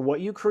strategy for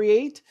what you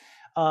create,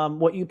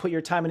 what you put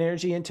your time and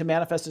energy into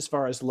manifest as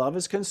far as love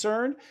is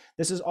concerned.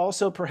 This is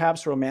also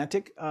perhaps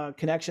romantic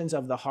connections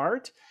of the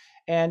heart.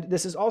 And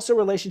this is also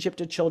relationship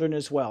to children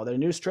as well. There's a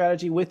new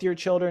strategy with your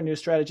children, new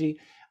strategy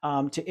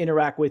to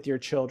interact with your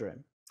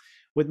children.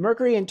 With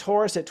Mercury in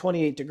Taurus at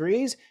 28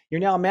 degrees,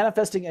 you're now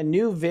manifesting a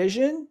new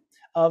vision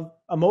of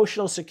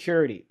emotional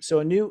security. So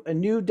a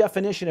new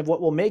definition of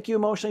what will make you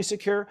emotionally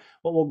secure,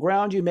 what will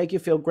ground you, make you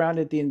feel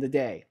grounded at the end of the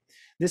day.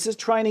 This is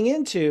trining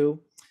into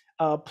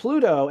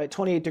Pluto at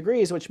 28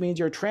 degrees, which means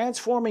you're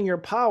transforming your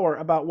power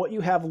about what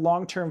you have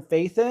long-term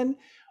faith in,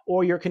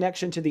 or your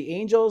connection to the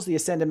angels, the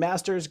ascended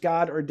masters,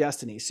 God, or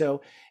destiny.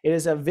 So it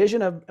is a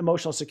vision of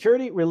emotional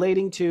security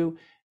relating to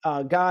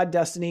God,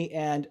 destiny,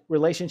 and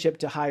relationship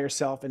to higher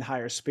self and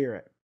higher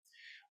spirit.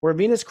 Where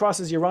Venus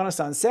crosses Uranus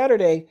on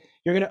Saturday,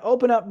 you're going to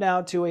open up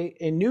now to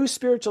a new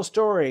spiritual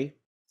story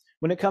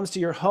when it comes to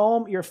your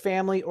home, your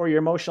family, or your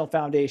emotional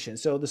foundation.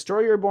 So the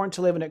story you're born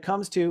to live when it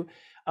comes to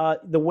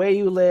the way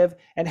you live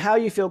and how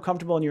you feel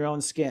comfortable in your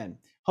own skin.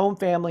 Home,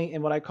 family,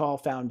 and what I call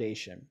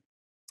foundation.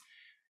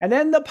 And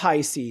then the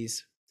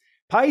Pisces.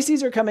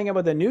 Pisces are coming up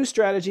with a new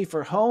strategy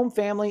for home,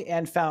 family,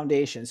 and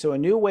foundation. So a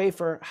new way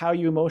for how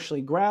you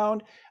emotionally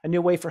ground, a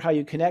new way for how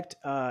you connect,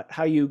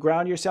 how you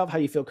ground yourself, how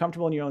you feel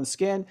comfortable in your own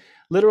skin,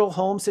 literal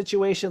home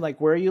situation like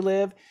where you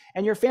live,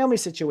 and your family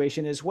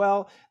situation as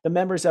well, the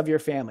members of your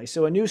family.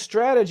 So a new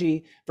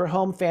strategy for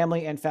home,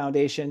 family, and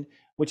foundation,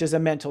 which is a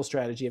mental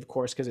strategy, of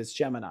course, because it's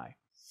Gemini.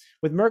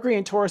 With Mercury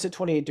and Taurus at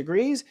 28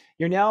 degrees,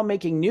 you're now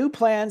making new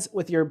plans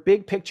with your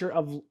big picture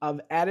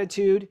of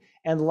attitude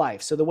and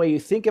life. So the way you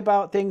think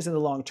about things in the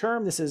long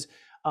term, this is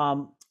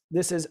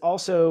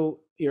also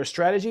your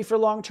strategy for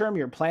long term,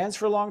 your plans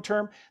for long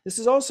term. This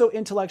is also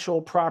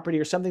intellectual property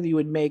or something that you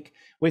would make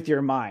with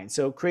your mind.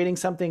 So creating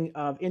something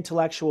of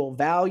intellectual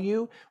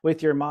value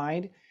with your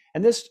mind.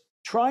 And this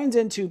trines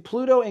into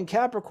Pluto and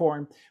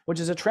Capricorn, which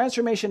is a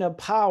transformation of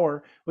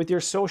power with your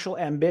social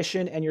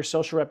ambition and your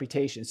social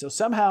reputation. So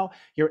somehow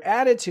your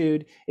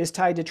attitude is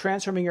tied to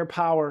transforming your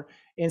power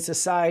in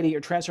society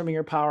or transforming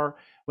your power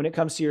when it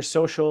comes to your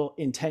social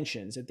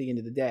intentions at the end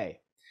of the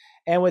day.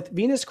 And with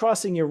Venus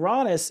crossing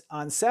Uranus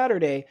on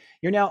Saturday,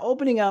 you're now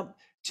opening up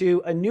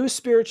to a new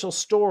spiritual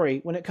story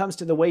when it comes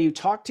to the way you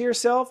talk to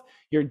yourself,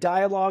 your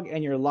dialogue,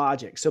 and your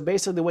logic. So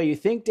basically the way you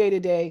think day to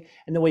day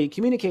and the way you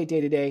communicate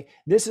day to day,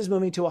 this is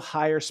moving to a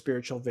higher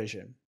spiritual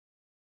vision.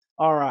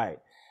 All right,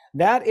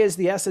 that is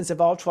the essence of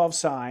all 12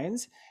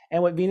 signs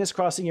and what Venus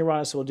crossing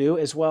Uranus will do,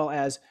 as well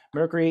as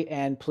Mercury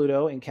and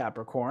Pluto in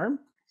Capricorn.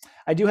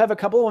 I do have a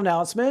couple of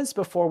announcements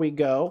before we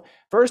go.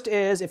 First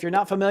is, if you're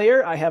not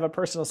familiar, I have a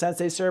personal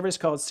sensei service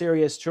called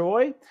Serious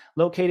Joy,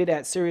 located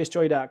at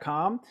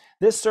seriousjoy.com.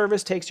 This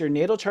service takes your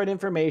natal chart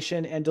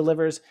information and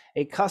delivers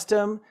a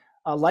custom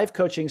life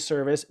coaching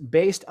service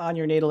based on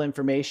your natal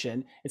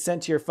information. It's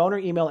sent to your phone or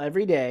email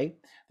every day.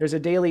 There's a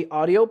daily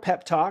audio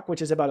pep talk,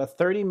 which is about a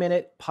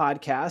 30-minute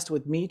podcast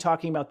with me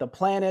talking about the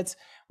planets.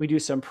 We do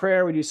some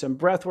prayer, we do some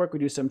breath work, we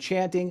do some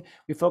chanting.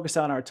 We focus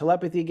on our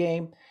telepathy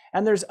game.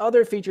 And there's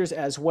other features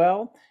as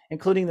well,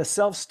 including the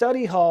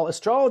self-study hall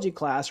astrology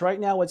class.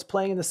 Right now, what's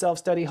playing in the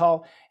self-study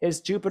hall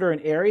is Jupiter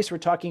and Aries. We're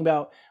talking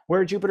about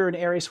where Jupiter and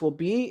Aries will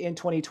be in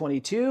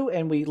 2022,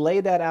 and we lay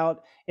that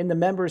out in the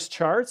members'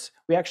 charts.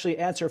 We actually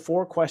answer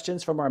 4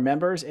 questions from our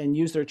members and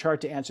use their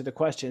chart to answer the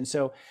question.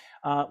 So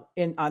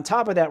on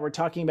top of that, we're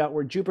talking about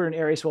where Jupiter and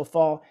Aries will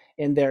fall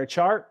in their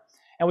chart.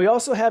 And we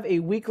also have a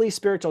weekly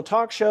spiritual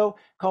talk show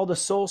called the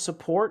Soul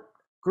Support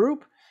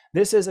Group.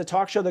 This is a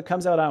talk show that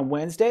comes out on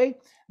Wednesday.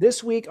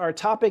 This week, our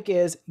topic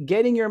is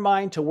getting your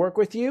mind to work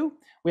with you.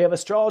 We have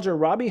astrologer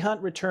Robbie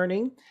Hunt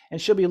returning,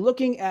 and she'll be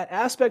looking at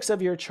aspects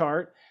of your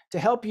chart to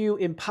help you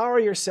empower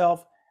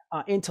yourself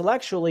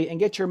intellectually and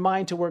get your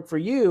mind to work for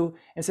you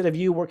instead of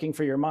you working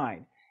for your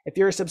mind. If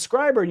you're a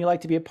subscriber and you'd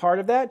like to be a part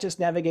of that, just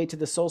navigate to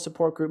the Soul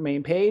Support Group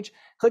main page,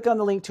 click on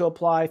the link to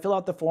apply, fill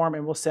out the form,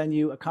 and we'll send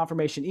you a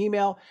confirmation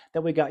email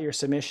that we got your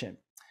submission.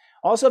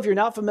 Also, if you're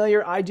not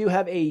familiar, I do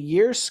have a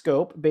year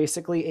scope,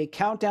 basically a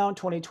countdown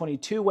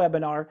 2022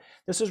 webinar.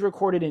 This was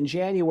recorded in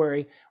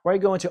January, where I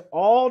go into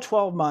all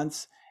 12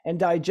 months and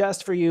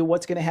digest for you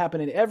what's going to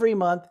happen in every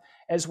month,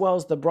 as well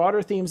as the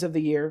broader themes of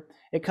the year.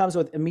 It comes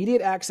with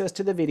immediate access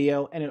to the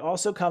video, and it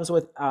also comes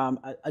with a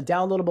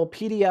downloadable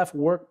PDF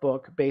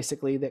workbook,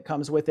 basically, that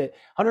comes with it,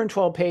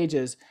 112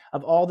 pages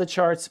of all the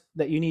charts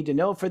that you need to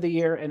know for the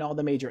year and all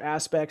the major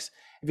aspects.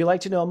 If you'd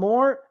like to know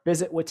more,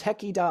 visit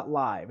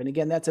witecki.live. And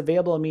again, that's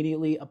available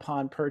immediately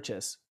upon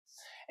purchase.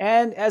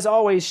 And as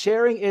always,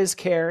 sharing is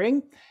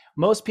caring.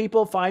 Most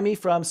people find me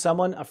from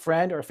someone, a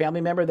friend or a family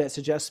member that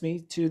suggests me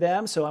to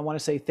them. So I want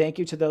to say thank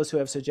you to those who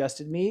have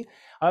suggested me.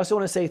 I also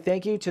want to say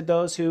thank you to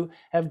those who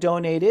have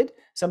donated.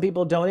 Some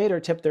people donate or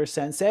tip their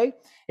sensei.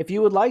 If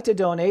you would like to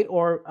donate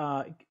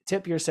or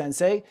tip your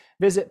sensei,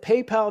 visit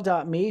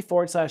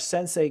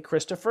paypal.me/Sensei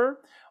Christopher,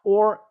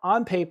 or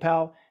on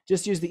PayPal,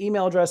 just use the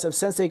email address of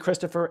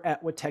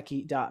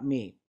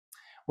senseichristopher@witecki.me.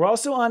 We're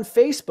also on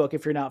Facebook,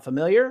 if you're not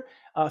familiar.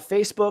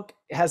 Facebook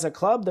has a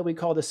club that we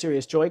call the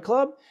Serious Joy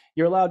Club.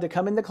 You're allowed to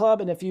come in the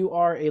club, and if you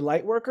are a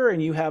light worker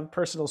and you have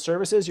personal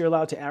services, you're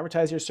allowed to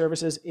advertise your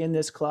services in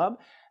this club.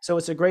 So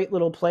it's a great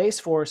little place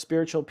for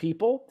spiritual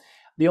people.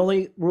 The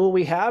only rule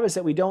we have is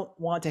that we don't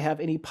want to have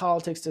any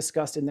politics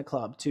discussed in the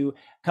club. To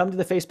come to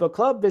the Facebook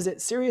club, visit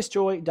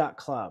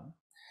seriousjoy.club.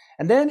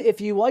 And then if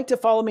you like to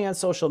follow me on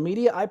social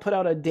media, I put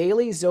out a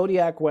daily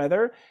zodiac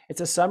weather. It's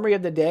a summary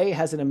of the day. It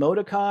has an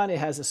emoticon. It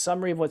has a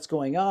summary of what's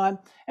going on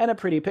and a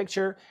pretty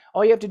picture.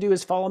 All you have to do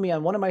is follow me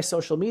on one of my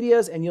social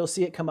medias and you'll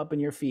see it come up in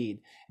your feed.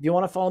 If you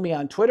want to follow me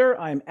on Twitter,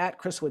 I'm at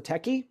Chris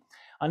Witecki.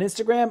 On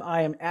Instagram,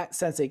 I am at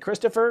Sensei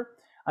Christopher.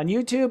 On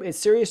YouTube, it's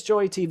Serious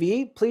Joy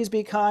TV. Please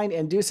be kind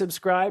and do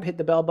subscribe. Hit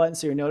the bell button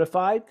so you're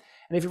notified.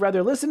 And if you'd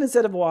rather listen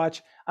instead of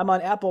watch, I'm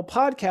on Apple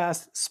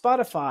Podcasts,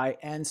 Spotify,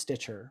 and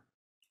Stitcher.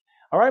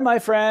 All right, my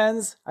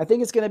friends, I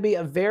think it's going to be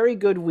a very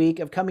good week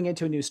of coming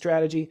into a new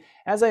strategy.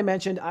 As I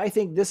mentioned, I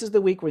think this is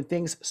the week when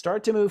things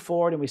start to move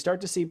forward and we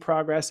start to see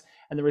progress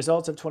and the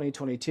results of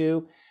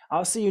 2022.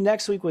 I'll see you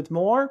next week with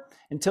more.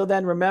 Until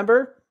then,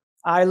 remember,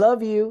 I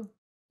love you.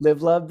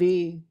 Live, love,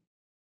 be.